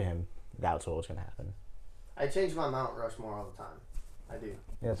tried to do to him, that's what was going to happen. I change my Mount Rushmore all the time. I do.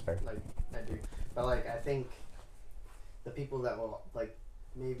 Yeah, that's fair. Like, I do. But, like, I think the people that will, like,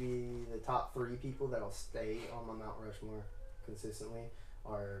 maybe the top 3 people that will stay on my Mount Rushmore consistently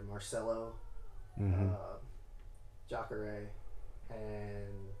are Marcelo, Jacare,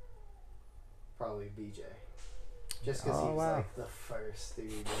 and probably BJ. Just because he was like the first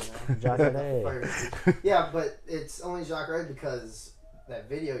dude, you know? Jacare. Yeah, but it's only Jacare because that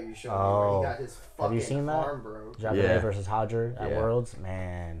video you showed me where he got his fucking arm broke. Jacare versus Hodger at Worlds?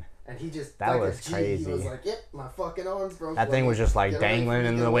 Man. And he just, that like was crazy. He was like, yep, my fucking arm's broke. That thing was just like dangling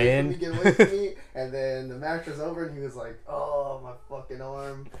in the wind. Get away from me. And then the match was over and he was like, oh, my fucking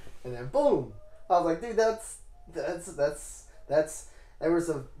arm. And then boom. I was like, dude, it's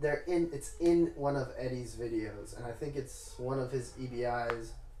in one of Eddie's videos, and I think it's one of his EBIs.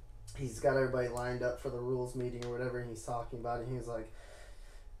 He's got everybody lined up for the rules meeting or whatever, and he's talking about it. And he was like,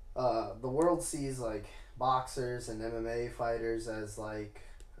 the world sees like boxers and MMA fighters as like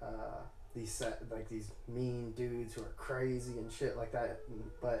these mean dudes who are crazy and shit like that.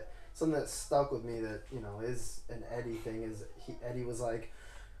 But something that stuck with me that, you know, is an Eddie thing is Eddie was like,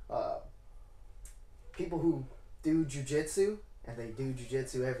 people who do jiu-jitsu and they do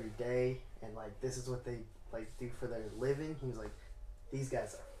jiu-jitsu every day and like this is what they like do for their living, he was like, these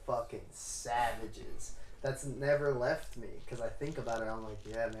guys are fucking savages. That's never left me because I think about it, I'm like,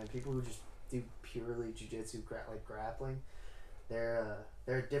 yeah, man, people who just do purely jiu-jitsu like grappling, they're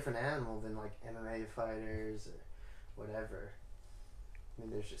a different animal than like MMA fighters or whatever. I mean,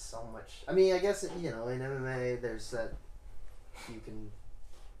 there's just so much. I mean, I guess, you know, in MMA there's that you can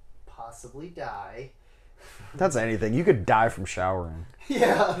possibly die. That's anything. You could die from showering.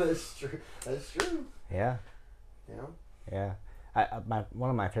 Yeah, that's true. That's true. Yeah. You know? Yeah. One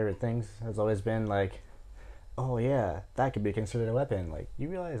of my favorite things has always been like, oh yeah, that could be considered a weapon. Like, you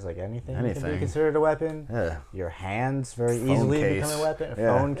realize like anything can be considered a weapon. Yeah. Your hands very easily become a weapon. A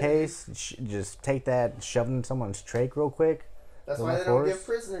phone case, just take that, shove it in someone's trach real quick. That's why they don't give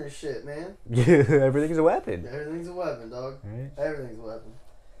prisoners shit, man. Yeah, everything's a weapon. Everything's a weapon, dog. Right? Everything's a weapon.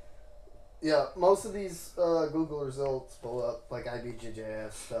 Yeah, most of these Google results pull up like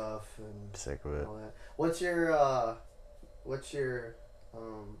IBJJF stuff and sick of it. All that. What's your what's the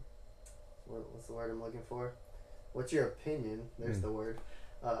word I'm looking for? What's your opinion? There's the word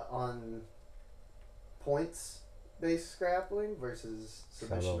on points based grappling versus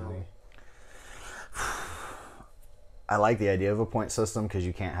submission only. I like the idea of a point system because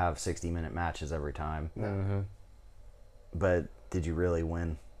you can't have 60-minute matches every time. Mm-hmm. But did you really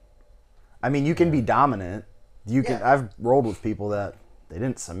win? I mean, you can be dominant. You can. I've rolled with people that they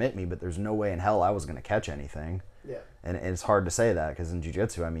didn't submit me, but there's no way in hell I was going to catch anything. Yeah. And it's hard to say that because in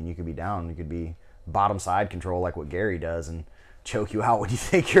jiu-jitsu, I mean, you could be down. You could be bottom side control like what Gary does and choke you out when you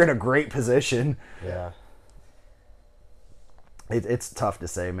think you're in a great position. Yeah. It's tough to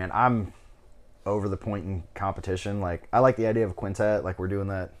say, man. I'm over the point in competition. Like, I like the idea of a quintet. Like, we're doing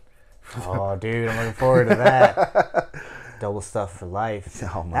that. Oh, dude, I'm looking forward to that. Double stuff for life.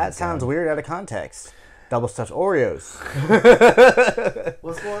 Oh my that sounds weird out of context. Double stuffed Oreos.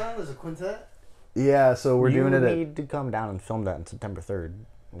 What's going on? There's a quintet? Yeah, so we're doing it. You need to come down and film that on September 3rd.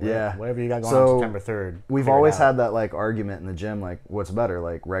 Yeah. Whatever you got going on September 3rd. We've always had that like argument in the gym, like what's better,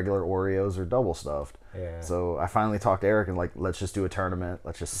 like regular Oreos or double stuffed. Yeah. So I finally talked to Eric and like, let's just do a tournament.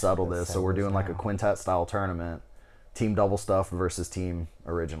 Let's just settle this. So we're doing like a quintet style tournament, team double stuff versus team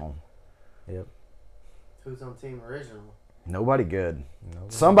original. Yep. Who's on Team Original? Nobody good.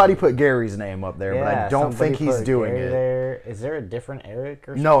 Nobody. Somebody put Gary's name up there, but I don't think he's doing it. There. Is there a different Eric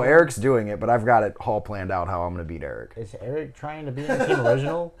or something? No, Eric's doing it, but I've got it all planned out how I'm going to beat Eric. Is Eric trying to be on Team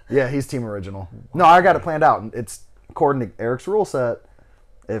Original? Yeah, he's Team Original. No, I got it planned out. It's according to Eric's rule set.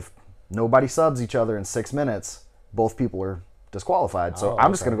 If nobody subs each other in 6 minutes, both people are disqualified. So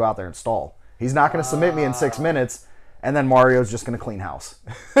I'm just going to go out there and stall. He's not going to submit me in 6 minutes, and then Mario's just going to clean house.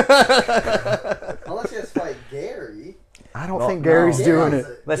 Unless you have to fight Gary. I don't think Gary's doing it.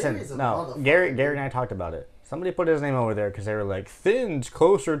 Listen, no. Gary and I talked about it. Somebody put his name over there because they were like, Finn's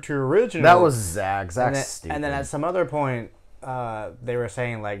closer to Original. That was Zach. Zach's stupid. And then at some other point, they were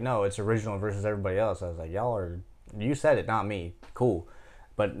saying like, no, it's Original versus everybody else. I was like, you said it, not me. Cool.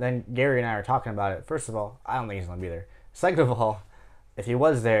 But then Gary and I were talking about it. First of all, I don't think he's going to be there. Second of all, if he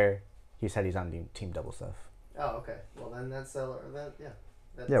was there, he said he's on Team Double Stuff. Oh, okay. Well, then that's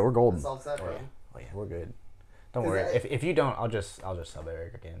yeah, we're golden. That solves that problem. Oh yeah, we're good. Don't worry. If you don't, I'll just sub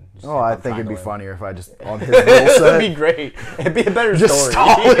Eric again. Just I think it'd be funnier if I just on his rule set. It'd be great. It'd be a better just story.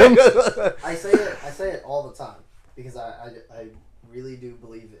 Stall him. I say it all the time because I really do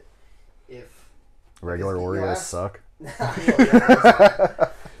believe it. If regular Oreos suck.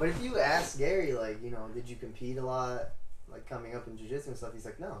 But if you ask Gary, like, did you compete a lot, like coming up in jiu-jitsu and stuff? He's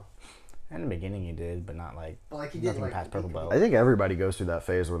like, no. In the beginning he did, but not like. But like he did like past purple belt. I think everybody goes through that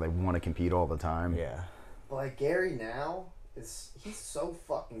phase where they want to compete all the time. Yeah. But like Gary now he's so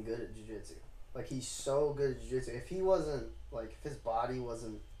fucking good at jiu-jitsu. Like he's so good at jiu-jitsu. If he wasn't if his body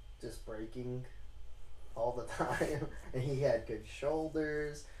wasn't just breaking all the time and he had good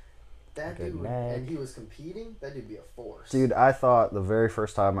shoulders, that good dude neck. and he was competing, that dude be a force. Dude, I thought the very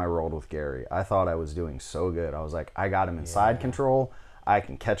first time I rolled with Gary, I thought I was doing so good. I was like, I got him in side control. I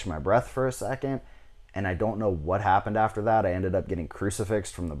can catch my breath for a second. And I don't know what happened after that. I ended up getting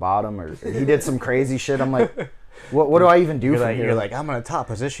crucifixed from the bottom, or he did some crazy shit. I'm like, what do I even do from here? You're like, I'm in a top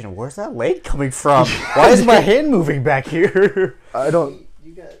position. Where's that leg coming from? Why is my hand moving back here? I don't.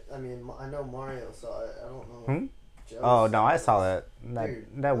 You got. I mean, I know Mario saw it. I don't know. Hmm? Joe Oh no, I saw this. that.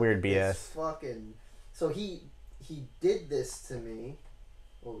 Dude, That weird look at BS. this fucking. So he did this to me.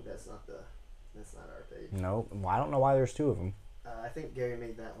 Oh, that's not our page. No, well, I don't know why there's two of them. I think Gary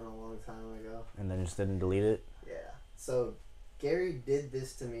made that one a long time ago. And then just didn't delete it. Yeah. So Gary did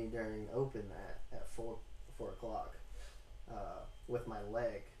this to me during open at 4 o'clock with my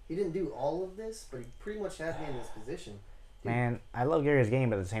leg. He didn't do all of this, but he pretty much had me in this position. Dude. Man, I love Gary's game,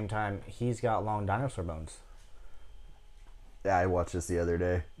 but at the same time, he's got long dinosaur bones. Yeah, I watched this the other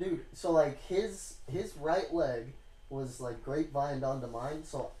day. Dude, so like his right leg was like grapevined onto mine,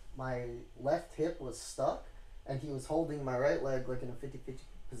 so my left hip was stuck, and he was holding my right leg like in a 50-50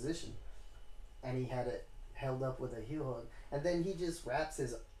 position, and he had it held up with a heel hook, and then he just wraps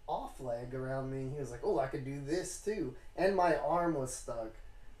his off leg around me, and he was like, oh, I could do this too, and my arm was stuck,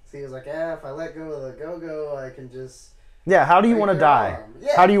 so he was like, if I let go of the go-go, I can just... Yeah, how do you want to die?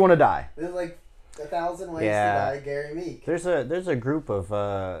 Yeah. How do you want to die? There's like 1,000 ways to die, Gary Meek. There's a group of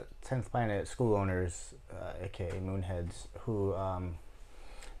 10th Planet school owners, aka Moonheads, who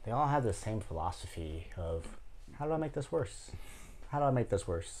they all have the same philosophy of, how do I make this worse? How do I make this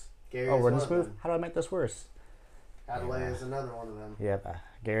worse? Gary's we're in one this of move? them. How do I make this worse? Adelaide is another one of them. Yep.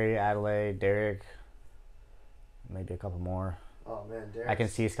 Gary, Adelaide, Derek, maybe a couple more. Oh man, Derek. I can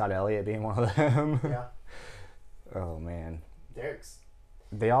see Scott Elliott being one of them. Yeah. Oh man. Derek's.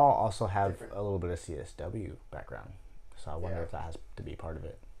 They all also have Different. a little bit of CSW background, so I wonder if that has to be part of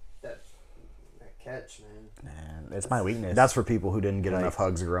it. That catch, man. And it's my weakness. That's for people who didn't get enough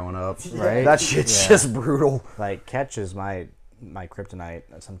hugs growing up. Right? That shit's Yeah. just brutal. Like catch is my kryptonite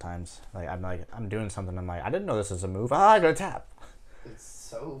sometimes. I'm doing something. I'm like, I didn't know this is a move. I gotta tap. It's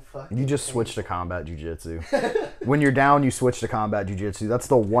so fucking. You just switch to combat jiu-jitsu. When you're down, you switch to combat jiu-jitsu. That's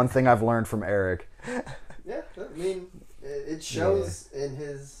the one thing I've learned from Eric. Yeah, I mean, it shows in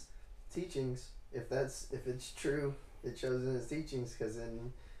his teachings. If it's true, it shows in his teachings because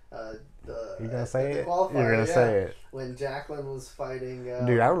in You're gonna say the it. qualifier, You're gonna say it, when Jacqueline was fighting.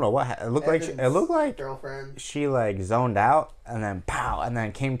 dude. I don't know what it looked like. It looked like girlfriend. she like zoned out and then pow, and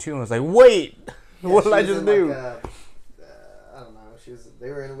then came to and was like, wait, what did I just do? I don't know. They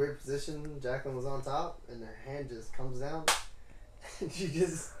were in a weird position. Jacqueline was on top, and her hand just comes down, and she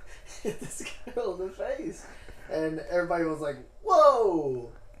just hit this girl in the face, and everybody was like, "Whoa!"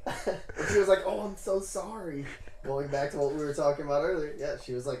 And she was like, "Oh, I'm so sorry." Going back to what we were talking about earlier, yeah,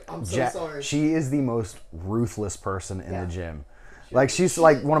 she was like, "I'm so sorry." She is the most ruthless person in the gym. She's she-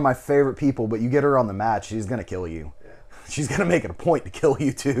 like one of my favorite people, but you get her on the mat, she's gonna kill you. Yeah. She's gonna make it a point to kill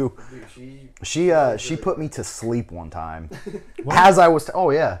you too. Dude, She put me to sleep one time. As I was,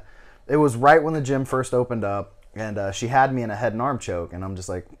 It was right when the gym first opened up, and she had me in a head and arm choke, and I'm just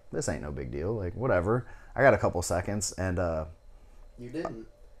like, this ain't no big deal. Like, whatever. I got a couple seconds, and You didn't.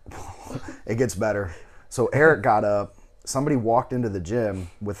 it gets better. So Eric got up. Somebody walked into the gym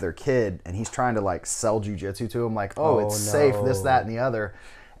with their kid, and he's trying to like sell Jiu Jitsu to him, like, oh, it's safe, this, that, and the other.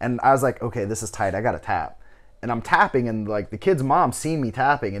 And I was like, okay, this is tight. I got to tap. And I'm tapping, and like the kid's mom seen me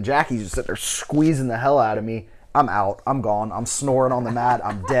tapping, and Jackie's just sitting there squeezing the hell out of me. I'm out. I'm gone. I'm snoring on the mat.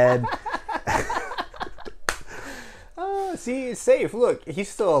 I'm dead. See, it's safe. Look, he's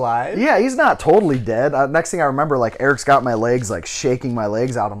still alive. Yeah, he's not totally dead. Next thing I remember, like Eric's got my legs, like shaking my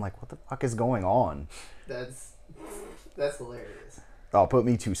legs out. I'm like, what the fuck is going on? That's hilarious. Oh, put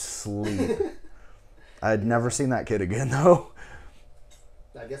me to sleep. I'd never seen that kid again, though.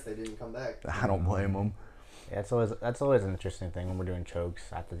 I guess they didn't come back. I don't blame him. Yeah, that's always an interesting thing when we're doing chokes.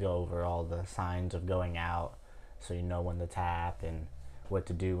 I have to go over all the signs of going out, so you know when to tap and what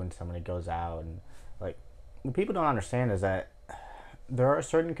to do when somebody goes out. And like, what people don't understand is that there are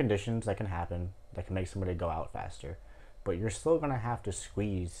certain conditions that can happen that can make somebody go out faster, but you're still gonna have to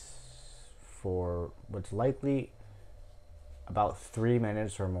squeeze for what's likely about 3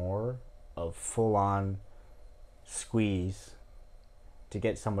 minutes or more of full-on squeeze to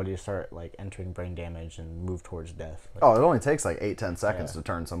get somebody to start like entering brain damage and move towards death. Like, Oh, it only takes like 8-10 seconds to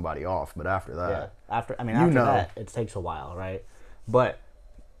turn somebody off, but after that, yeah. After that, it takes a while, right? But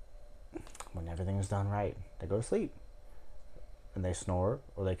when everything is done right, they go to sleep and they snore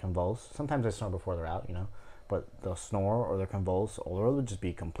or they convulse. Sometimes they snore before they're out, you know, but they'll snore or they'll convulse or they'll just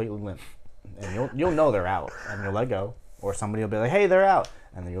be completely limp, and you'll know they're out, and you'll let go. Or somebody will be like, "Hey, they're out,"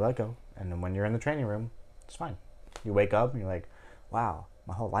 and then you let go. And then when you're in the training room, it's fine. You wake up and you're like, wow,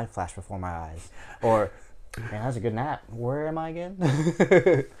 my whole life flashed before my eyes. Or, man, that's a good nap. Where am I again?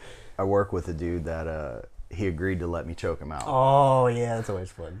 I work with a dude that he agreed to let me choke him out. Oh, yeah, that's always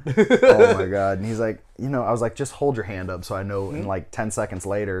fun. Oh, my God. And he's like, I was like, just hold your hand up so I know. And like 10 seconds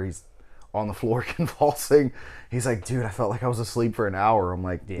later, he's on the floor convulsing. He's like, dude, I felt like I was asleep for an hour. I'm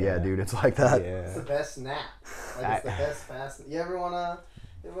like, yeah dude, it's like that. Yeah. It's the best nap. Like, it's the best fast. You ever wanna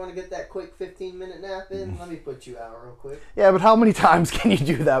get that quick 15-minute nap in? Let me put you out real quick. Yeah, but how many times can you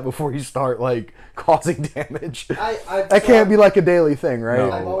do that before you start like causing damage? That can't be like a daily thing, right?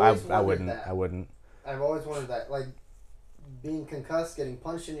 No, I wouldn't. That. I wouldn't. I've always wanted that. Like, being concussed, getting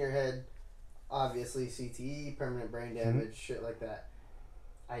punched in your head, obviously CTE, permanent brain damage, shit like that.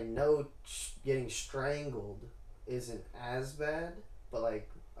 I know getting strangled isn't as bad, but like,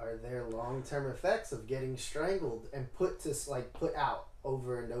 are there long-term effects of getting strangled and put out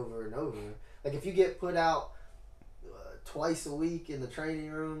over and over and over? Like, if you get put out twice a week in the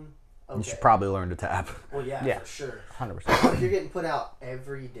training room, okay. You should probably learn to tap. Well, yeah, for sure. 100%. If you're getting put out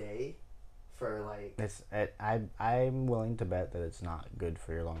every day for like, I'm willing to bet that it's not good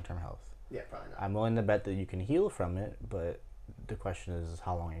for your long-term health. yeah, probably not. I'm willing to bet that you can heal from it, but the question is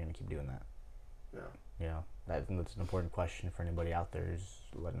how long are you going to keep doing that? Yeah. You know, that's an important question for anybody out there who's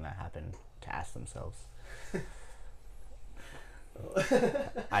letting that happen to ask themselves.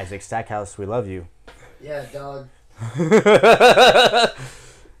 Isaac Stackhouse, we love you. Yeah, dog.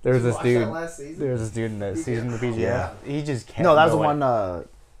 There's this dude. Last season? There was this dude in the season of the PGA. Yeah. He just can't. No, that was the one.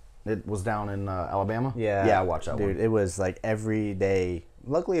 It was down in Alabama. Yeah. Yeah, I watched that dude, one. it was like every day.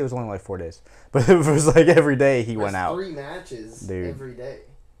 Luckily, it was only like 4 days, but it was like every day he went out. 3 matches every day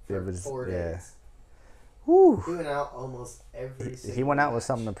for 4 days. Whew. He went out almost every single He went out with match.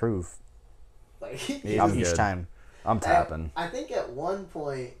 something to prove. Like, Each good. time. I'm tapping. I think at one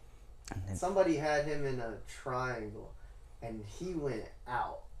point somebody had him in a triangle, and he went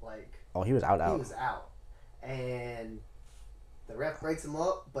out. Like, Oh, he was out. he was out, and the ref breaks him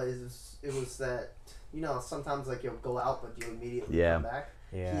up. But it was that, sometimes like you'll go out, but you immediately come back.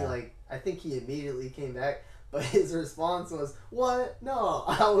 Yeah. I think he immediately came back. But his response was, "What? No,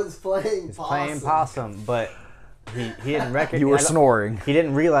 I was playing He's possum." playing possum, but he didn't recognize. You were snoring. He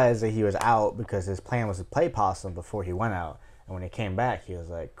didn't realize that he was out because his plan was to play possum before he went out. And when he came back, he was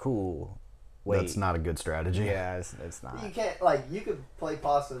like, "Cool, wait." That's not a good strategy. Yeah, it's not. You can't, you could play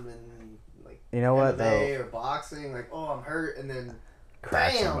possum in, You know what, MMA or boxing, oh, I'm hurt, and then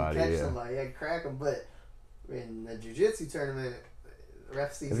Crack bam, somebody, catch yeah. somebody. Yeah, crack them. But in the jiu-jitsu tournament, the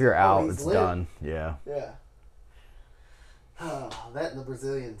ref sees, If you're out, he's it's limp. done. Yeah. Yeah. That and the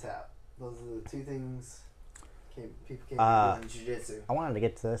Brazilian tap. Those are the two things people can't do in jiu-jitsu. I wanted to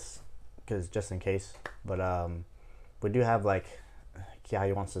get to this because just in case, but we do have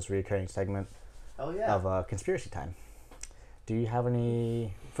Kiahi wants this recurring segment Oh, yeah. of conspiracy time. Do you have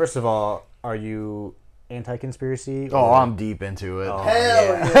any? First of all, are you anti-conspiracy? Oh, I'm deep into it. Oh, Hell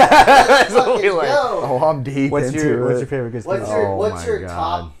yeah. yeah! Let's So we fucking like- go. Oh, I'm deep What's into your it. favorite conspiracy? What's my your God.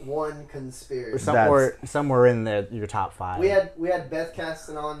 top one conspiracy? Somewhere in there, your top 5. We had Beth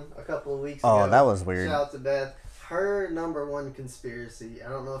Caston on a couple of weeks Oh, ago. that was weird. Shout out to Beth. Her number one conspiracy. I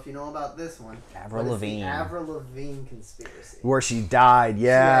don't know if you know about this one. Avril but it's the Lavigne. Avril Lavigne conspiracy. Where she died,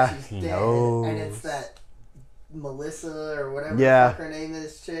 yeah. She's He dead, knows. and it's that Melissa or whatever Yeah. the fuck her name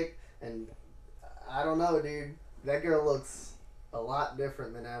is, chick. And I don't know, dude. That girl looks a lot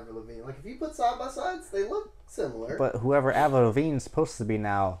different than Avril Lavigne. Like if you put side by sides, they look similar. But whoever Avril Lavigne's supposed to be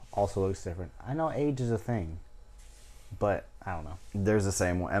now also looks different. I know age is a thing, but I don't know. There's the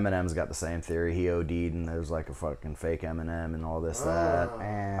same one. Eminem's got the same theory. He OD'd and there's like a fucking fake Eminem and all this, that.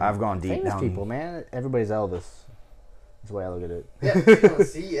 And I've gone deep famous down. people, man. Everybody's Elvis. That's the way I look at it. Yeah, you don't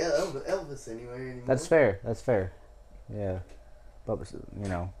see Elvis anywhere anymore. That's fair. That's fair. Yeah, but you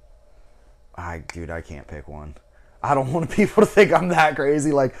know, Dude, I can't pick one. I don't want people to think I'm that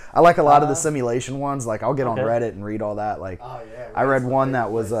crazy. Like, I like a lot of the simulation ones. Like, I'll get on Okay. Reddit and read all that. Like, Oh yeah. I read Reddit's my one that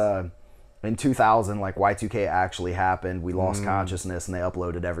favorite was place. in 2000. Like, Y2K actually happened. We lost consciousness, and they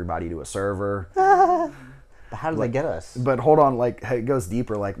uploaded everybody to a server. but how did they get us? But hold on, like, it goes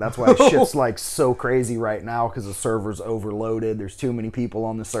deeper. Like, that's why shit's like so crazy right now because the server's overloaded. There's too many people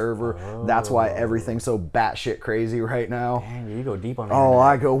on the server. That's why everything's so batshit crazy right now. Dang, you go deep on. the Oh, internet.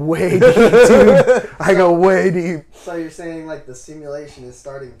 I go way deep, dude. I go way deep. So you're saying like the simulation is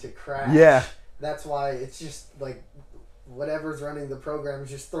starting to crash. Yeah. That's why it's just like whatever's running the program is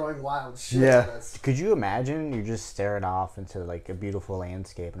just throwing wild shit Yeah. at us. Could you imagine you're just staring off into like a beautiful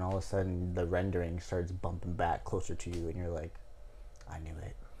landscape, and all of a sudden the rendering starts bumping back closer to you, and you're like, "I knew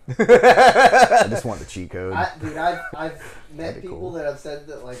it." I just want the cheat code. I've met be people cool. that have said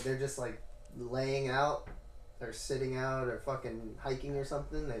that like they're just like laying out or sitting out or fucking hiking or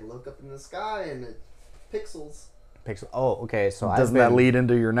something. They look up in the sky and it pixels. Pixel. Oh, okay. So Doesn't that lead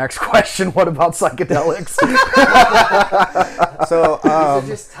into your next question? What about psychedelics? So These are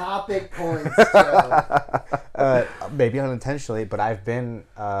just topic points, Joe. maybe unintentionally, but I've been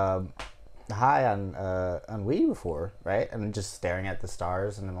high on weed before, right? And I'm just staring at the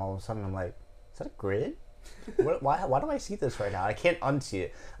stars, and then all of a sudden I'm like, "Is that a grid? Why do I see this right now? I can't unsee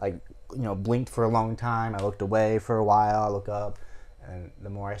it." Like, blinked for a long time. I looked away for a while. I look up, and the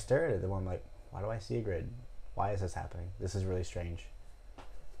more I stare at it, the more I'm like, "Why do I see a grid? Why is this happening? This is really strange."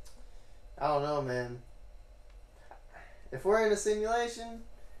 I don't know, man. If we're in a simulation,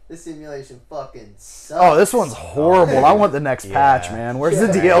 this simulation fucking sucks. Oh, this one's horrible. I want the next patch, man. Where's the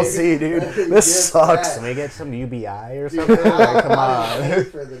DLC, dude? This Get sucks. Can we get some UBI or Dude, something? Like, come I'm on. ready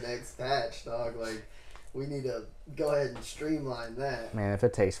for the next patch, dog. Like, we need to go ahead and streamline that. Man, if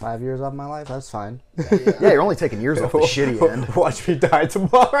it takes 5 years off my life, that's fine. Yeah, you're only taking years off the shitty end. Watch me die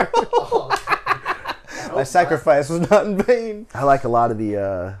tomorrow. My sacrifice was not in vain. I like a lot of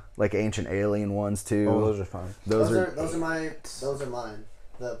the like ancient alien ones too. Oh, those are fun. Those are mine.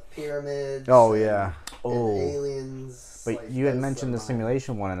 The pyramids. Oh yeah. And Oh. aliens. But like, you had those mentioned are the mine.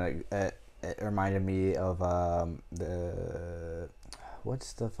 simulation one, and it reminded me of the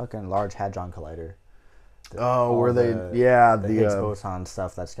what's the fucking Large Hadron Collider? Oh, all the the Higgs boson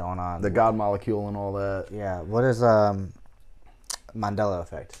stuff that's going on. the God molecule and all that. Yeah. What is Mandela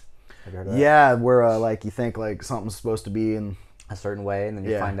effect? Have you heard of that? Yeah, where like you think like something's supposed to be in. A certain way, and then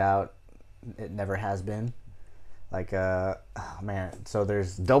you Yeah. find out it never has been. Like, oh man, so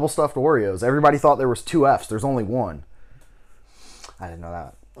there's... Double stuffed Oreos. Everybody thought there was 2 Fs. There's only one. I didn't know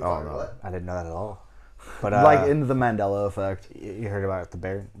that. I'm Oh, sorry, no. what? I didn't know that at all. But Like into the Mandela effect. you heard about the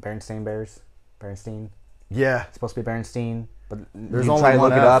Berenstain Bears? Berenstein? Yeah. It's supposed to be Berenstein, but There's you only try to one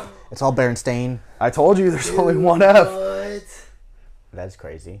look it F. up. It's all Berenstain. I told you there's only one F. What? That's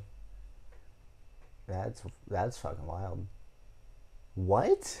crazy. That's fucking wild.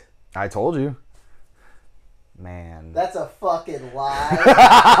 What? I told you. Man. That's a fucking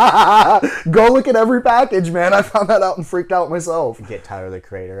lie. Go look at every package, man. I found that out and freaked out myself. Get Tyler the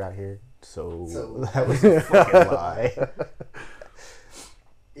Creator out here. So that was a fucking lie.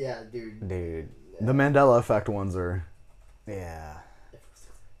 Yeah, dude. Dude. The Mandela effect ones are Yeah.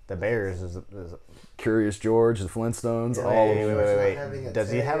 The Bears is Curious George, the Flintstones, Yeah, all of wait, them. wait, wait, Having a wait.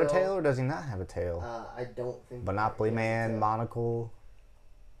 Does he have a tail. tail or does he not have a tail? I don't think. Monopoly he has a Man, tail. Monocle.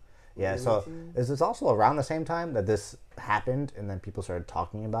 Yeah, Looney so Tunes? is this also around the same time that this happened and then people started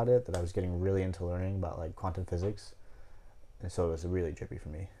talking about it, that I was getting really into learning about like quantum physics? And so it was really trippy for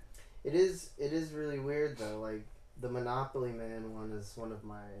me. It is really weird though. Like the Monopoly Man one is one of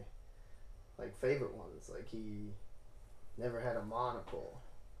my like favorite ones. Like he never had a monocle.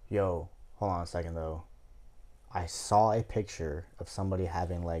 Yo, hold on a second though. I saw a picture of somebody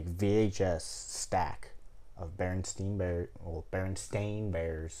having like VHS stack of Berenstain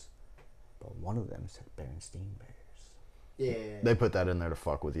Bears, but one of them said Berenstain Bears. Yeah. They put that in there to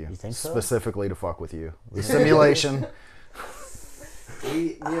fuck with you. You think so? Specifically to fuck with you. The simulation.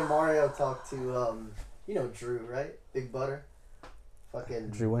 Me and Mario talked to, you know Drew, right? Big Butter. Fucking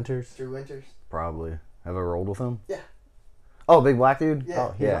Drew Winters? Drew Winters. Probably. Have I rolled with him? Yeah. Oh, big black dude? Yeah.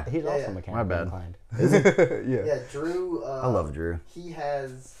 Oh, he's Yeah, also yeah. mechanically My bad. inclined. Yeah. Yeah, Drew. I love Drew. He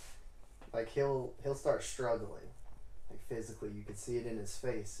has, like, he'll start struggling, like physically. You could see it in his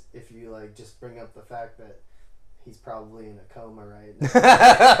face if you like just bring up the fact that he's probably in a coma right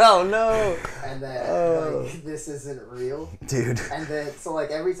now, Oh no! and that like, this isn't real. Dude. And then so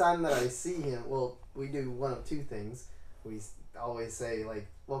like every time that I see him, well, we do one of two things. We always say like,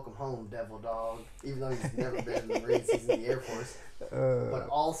 "Welcome home, devil dog," even though he's never been in the Marines, he's in the Air Force. But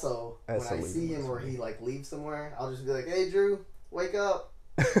also, when that's I illegal. see him or he like leaves somewhere, I'll just be like, "Hey, Drew, wake up."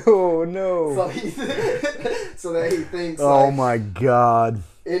 Oh no! So so that he thinks. Oh like, my god.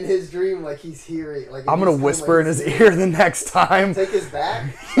 in his dream, like he's hearing. Like I'm gonna whisper in his ear the next time. Take his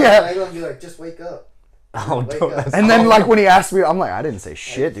back. Yeah. I'm gonna be like, just wake up. Oh, Wake don't, up. that's And then like when he asked me, I'm like, I didn't say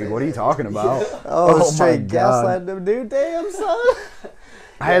shit, dude. What are you talking about? oh, my straight god. gaslighting him, dude. Damn, son.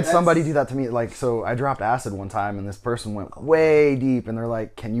 I had that's- somebody do that to me. Like, so I dropped acid one time, and this person went way deep, and they're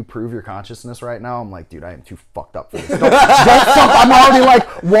like, "Can you prove your consciousness right now?" I'm like, "Dude, I am too fucked up for this. Don't fuck. I'm already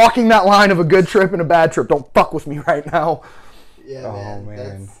like walking that line of a good trip and a bad trip. Don't fuck with me right now." Yeah, Oh, man.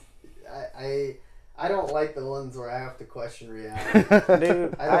 man. That's, I don't like the ones where I have to question reality.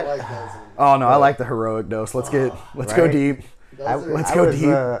 Dude, I don't like those ones. Oh no, I like the heroic dose. Let's go right? deep. Those are, let's go deep.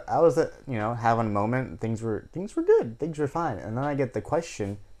 I was, having a moment. Things were good. Things were fine. And then I get the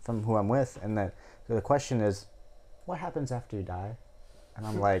question from who I'm with, and the question is, "What happens after you die?" And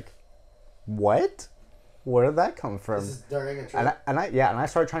I'm like, "What? Where did that come from?" This is during a trip. And I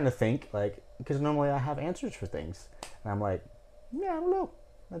start trying to think, like, because normally I have answers for things, and I'm like, "Yeah, I don't know.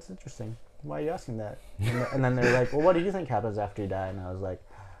 That's interesting. Why are you asking that?" And then they're like, "Well, what do you think happens after you die?" And I was like,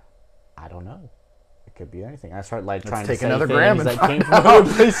 "I don't know. It could be anything." I started like trying to take say another things gram and that find came from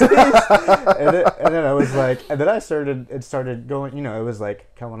other places, and then I was like, and then it started going. It was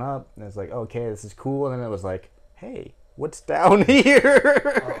like coming up, and it's like, okay, this is cool, and then it was like, hey, what's down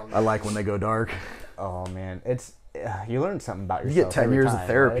here? I like when they go dark. Oh man, it's you learn something about yourself. You get 10 every years time, of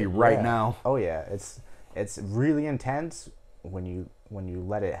therapy right Yeah. now. Oh yeah, it's really intense when you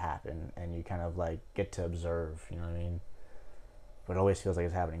let it happen and you kind of like get to observe. You know what I mean? But it always feels like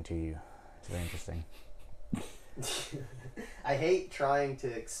it's happening to you. It's very interesting. I hate trying to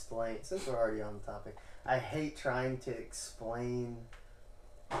explain, since we're already on the topic, I hate trying to explain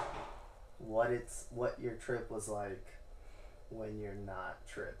what your trip was like when you're not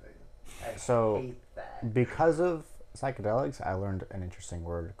tripping. I hate that. Because of psychedelics, I learned an interesting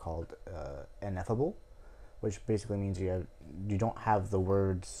word called ineffable, which basically means you don't have the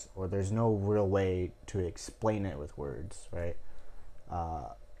words, or there's no real way to explain it with words, right?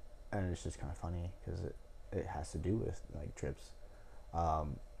 And it's just kind of funny because it has to do with like trips.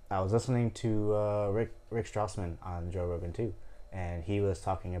 I was listening to Rick Strassman on Joe Rogan too, and he was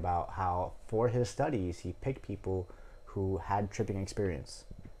talking about how for his studies he picked people who had tripping experience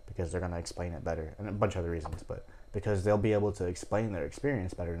because they're going to explain it better, and a bunch of other reasons, but because they'll be able to explain their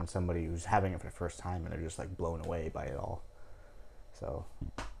experience better than somebody who's having it for the first time and they're just like blown away by it all. So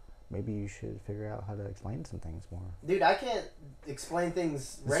maybe you should figure out how to explain some things more. Dude, I can't explain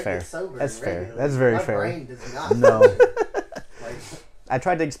things fair. sober. That's fair. regularly. That's very My fair. brain does not. No. Like, I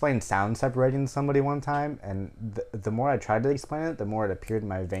tried to explain sound separating to somebody one time, and the more I tried to explain it, the more it appeared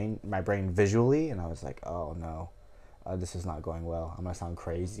in my brain visually, and I was like, oh no, this is not going well. I'm gonna sound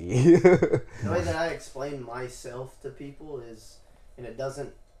crazy. the way that I explain myself to people is, and it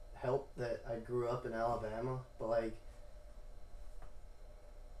doesn't help that I grew up in Alabama, but like,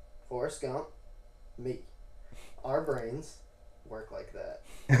 Forrest Gump, me, our brains work like that.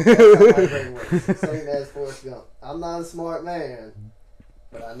 That's how my brain works. Same as Forrest Gump. I'm not a smart man,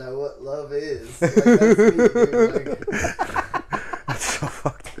 but I know what love is. Like, that's me, dude. Like, That's so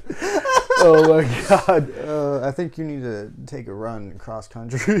fucked. Oh my god. I think you need to take a run cross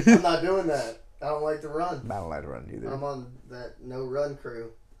country. I'm not doing that. I don't like to run. I don't like to run either. I'm on that no run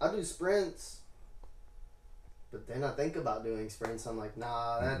crew. I do sprints, but then I think about doing sprints. I'm like,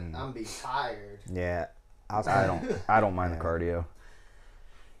 nah, I'm gonna be tired. Yeah, I don't mind the cardio.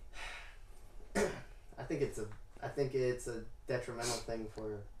 I think it's a detrimental thing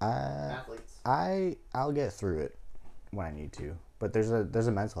for athletes. I'll get through it when I need to, but there's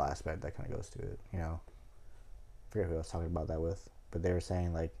a mental aspect that kind of goes to it. I forget who I was talking about that with, but they were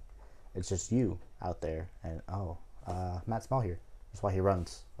saying like it's just you out there, and Matt Small here. That's why he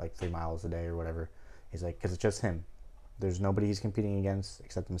runs like 3 miles a day or whatever. He's like, because it's just him. There's nobody he's competing against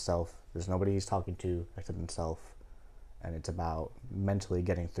except himself. There's nobody he's talking to except himself. And it's about mentally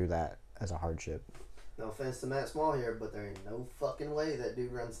getting through that as a hardship. No offense to Matt Small here, but there ain't no fucking way that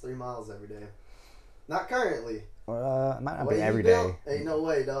dude runs 3 miles every day. Not currently. It might not be every day. Ain't no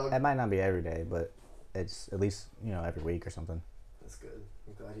way, dog. It might not be every day, but it's at least, every week or something. That's good.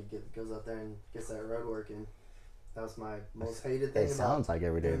 I'm glad he goes out there and gets that road work in. That was my most hated thing It sounds like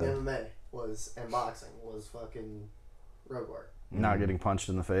every day, though. MMA and boxing was fucking road work. Not getting punched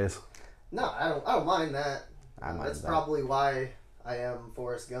in the face. No, I don't mind that. That's that. probably why I am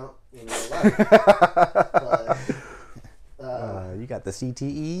Forrest Gump in real life. But, you got the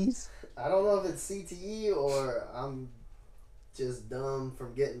CTEs? I don't know if it's CTE or I'm just dumb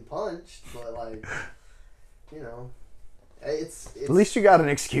from getting punched, but like, it's At least you got an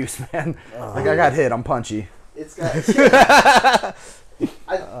excuse, man. Like, I got hit, I'm punchy. it's got.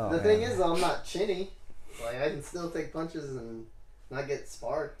 The thing is, though, I'm not chinny. Like, I can still take punches and not get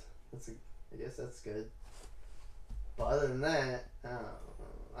sparked. I guess that's good. But other than that, I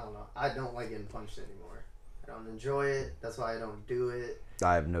don't know. I don't like getting punched anymore. I don't enjoy it. That's why I don't do it.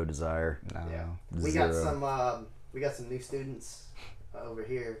 I have no desire. No. Yeah. Zero. We got some new students over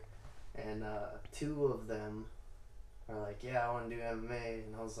here, and 2 of them are like, yeah, I want to do MMA,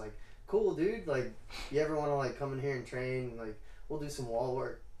 and I was like, cool, dude. Like, you ever want to like come in here and train? Like, we'll do some wall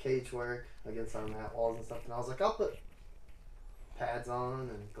work, cage work against our mat walls and stuff. And I was like, I'll put pads on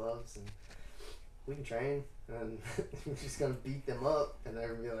and gloves, and we can train. And we're just gonna beat them up, and they're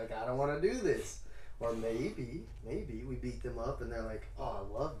gonna be like, I don't want to do this. Or maybe we beat them up, and they're like, oh,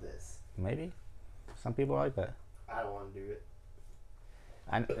 I love this. Maybe. Some people are like that. I don't want to do it.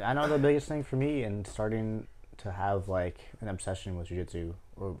 I know the biggest thing for me in starting to have like an obsession with jiu-jitsu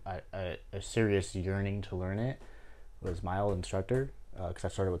or a serious yearning to learn it was my old instructor, because I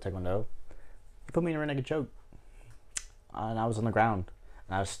started with Taekwondo. He put me in a rear naked choke, and I was on the ground,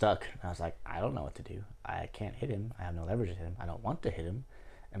 and I was stuck. And I was like, I don't know what to do. I can't hit him. I have no leverage to hit him. I don't want to hit him.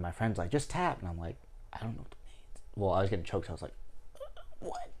 And my friend's like, just tap. And I'm like, I don't know what that means. Well, I was getting choked, so I was like,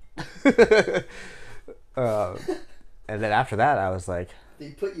 what? And then after that, I was like, Did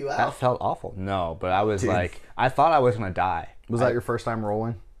he put you out? that felt awful. No, but I was like, I thought I was going to die. Was that your first time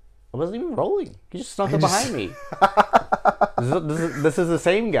rolling? I wasn't even rolling. He just snuck up behind me. This is the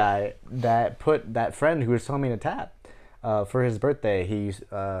same guy that put that friend who was telling me to tap. For his birthday,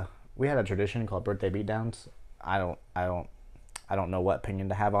 we had a tradition called birthday beatdowns. I don't know what opinion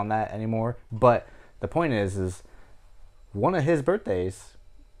to have on that anymore. But the point is one of his birthdays,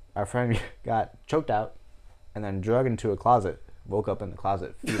 our friend got choked out and then dragged into a closet. Woke up in the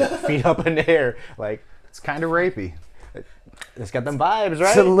closet, feet up in the air. Like, It's kind of rapey. it's got them vibes, right?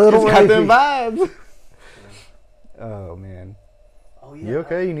 It's a little got them rapey. vibes. Oh man. Oh yeah. You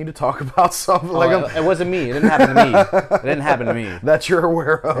okay? You need to talk about something It wasn't me. It didn't happen to me. It didn't happen to me. that you're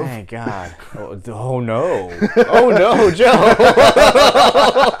aware of. Thank God. Oh no. Oh no, Joe.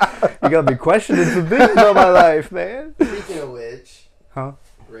 You gotta be questioning some things about my life, man. Speaking of which, Huh?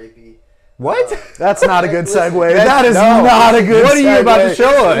 rapey. What? That's not a good Listen, segue. That is no. not a good segue. What are you about to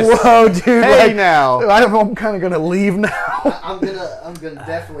show us? Whoa, dude. Hey, now. I'm kind of going to leave now. I'm gonna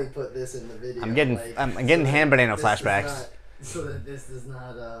definitely put this in the video. I'm getting like, hand that banana this does flashbacks. not- so that this does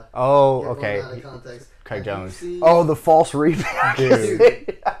not Oh, get blown okay. out of context. Craig Have you Jones. seen- Oh, the false read. Dude.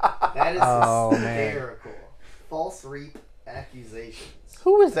 That is Oh, man. hysterical. False reap accusations.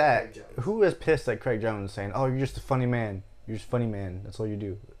 Who is Craig that? Jones. Who is pissed at Craig Jones saying, "Oh, you're just a funny man. You're just a funny man. That's all you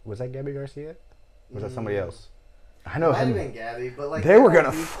do." Was that Gabby Garcia? Or was that somebody else? I know Might have him. been Gabby, but like They were their going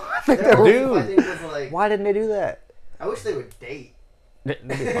to whole beef- I think their they whole were. beef, I think, was like, Why didn't they do that? I wish they would date. That'd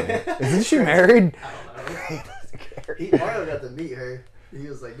be funny. Isn't she married? I don't know. Mario got to meet her. He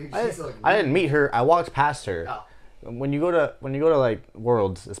was like, dude, she's like. I didn't meet her. I walked past her. Oh. When you go to like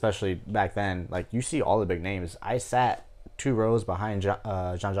Worlds, especially back then, like you see all the big names. I sat 2 rows behind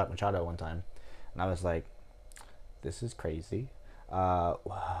Jean-Jacques Machado one time, and I was like, "This is crazy."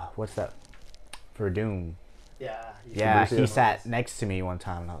 What's that? For Doom. Yeah. Yeah, he Fabricio. sat next to me one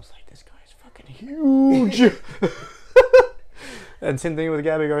time, and I was like, "This guy's fucking huge." And same thing with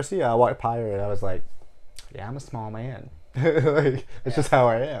Gabby Garcia. I walked by her, and I was like, "Yeah, I'm a small man. Like, it's just how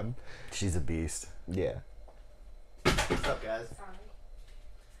I am." She's a beast. Yeah. What's up, guys? Sorry.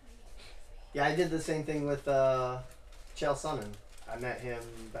 Yeah, I did the same thing with Chael Sonnen. I met him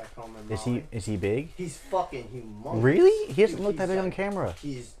back home in Mali. Is he big? He's fucking humongous. Really? He doesn't Dude, look that he's big on like- camera.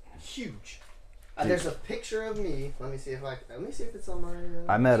 He's huge. There's a picture of me. Let me see if it's on my.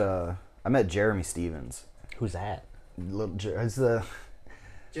 I met Jeremy Stevens. Who's that? It's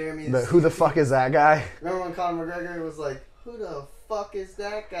Jeremy. who the fuck is that guy? Remember when Conor McGregor was like, "Who the fuck is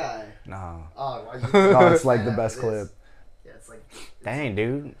that guy? No. Oh, No, it's like the best clip. Yeah, it's like. Dang,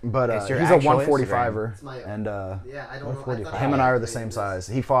 dude. But It's your he's a actual 145er, It's my- and Yeah, I don't know. I thought him and I are the maybe same this. size.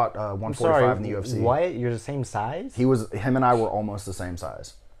 He fought I'm 145 in the sorry, UFC. What? You're the same size? Him and I were almost the same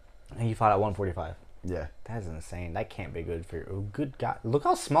size. And he fought at 145. Yeah. That's insane. That can't be good for you. Oh, good God. Look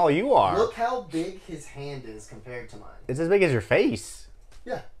how small you are. Look how big his hand is compared to mine. It's as big as your face.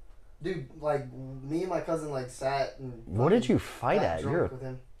 Yeah. Dude, like, me and my cousin, like, sat and... What did you fight got at? drunk You're with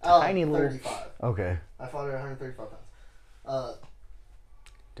him. tiny little... 35. Okay. I fought at 135 pounds.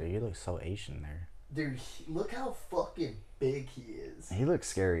 Dude, you look so Asian there. Dude, look how fucking big he is. He looks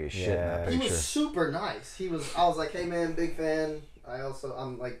scary as shit in that He picture. was super nice. I was like, hey man, big fan.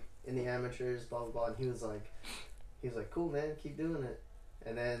 I'm like in the amateurs, blah blah blah. And he was like, cool man, keep doing it.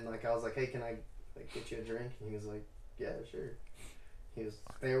 And then like I was like, hey, can I like get you a drink? And he was like, yeah, sure. He was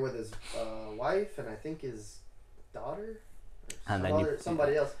there with his wife and I think his daughter. And then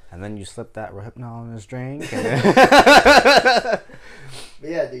somebody else. And then you slipped that Rohypnol in his drink. And But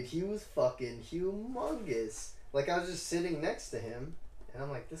yeah, dude, he was fucking humongous. Like I was just sitting next to him, and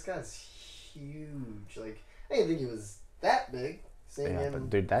I'm like, this guy's huge. Like I didn't think he was that big. Seeing yeah, him but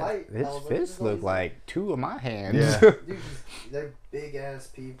dude, fight, his I was fists this is look like two of my hands. Yeah. Dude, they're big ass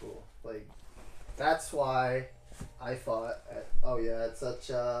people. Like that's why I fought at such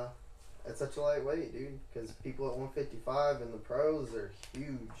a lightweight, dude. Because people at 155 and the pros are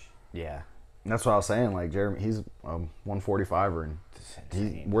huge. Yeah. That's what I was saying. Like Jeremy, he's 145er,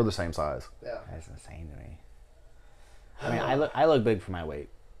 and we're the same size. Yeah. That's insane to me. I mean, I look big for my weight.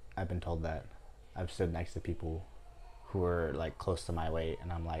 I've been told that. I've stood next to people who are like close to my weight,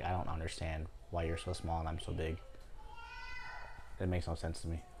 and I'm like, I don't understand why you're so small and I'm so big. It makes no sense to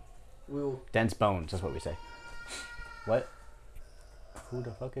me. Dense bones, that's what we say. What? Who the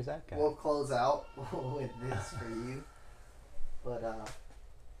fuck is that guy? We'll close out with this for you. But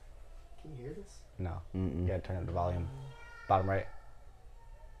can you hear this? No. Mm-mm. You gotta turn up the volume. Bottom right.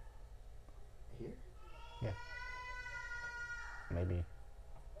 Here? Yeah. Maybe.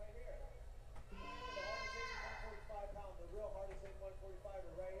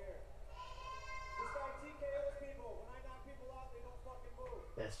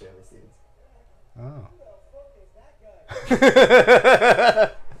 That's Joey Stevens. Oh.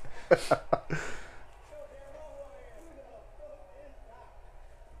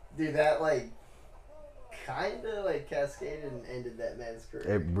 Dude, that like kinda like cascaded and ended that man's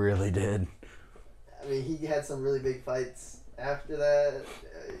career. It really did. I mean, he had some really big fights after that.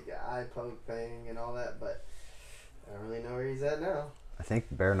 He got eye poke thing and all that, but I don't really know where he's at now. I think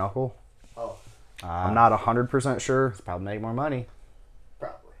bare knuckle. Oh, I'm not 100% sure. It's probably make more money.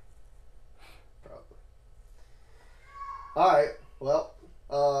 probably. All right. Well,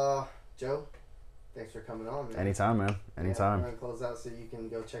 Joe, thanks for coming on, man. Anytime, man. Anytime. We're gonna close out so you can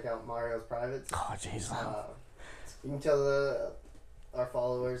go check out Mario's privates. Oh, jeez. You can tell our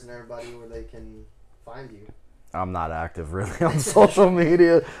followers and everybody where they can find you. I'm not active really on social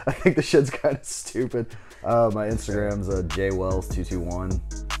media. I think the shit's kind of stupid. My Instagram's jwells221.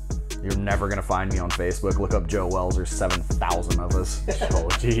 You're never gonna find me on Facebook. Look up Joe Wells. There's 7,000 of us. Oh,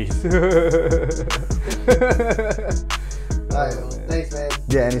 jeez. All right, well, thanks, man.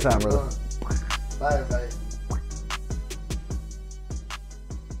 Yeah, anytime, brother. Bye, everybody.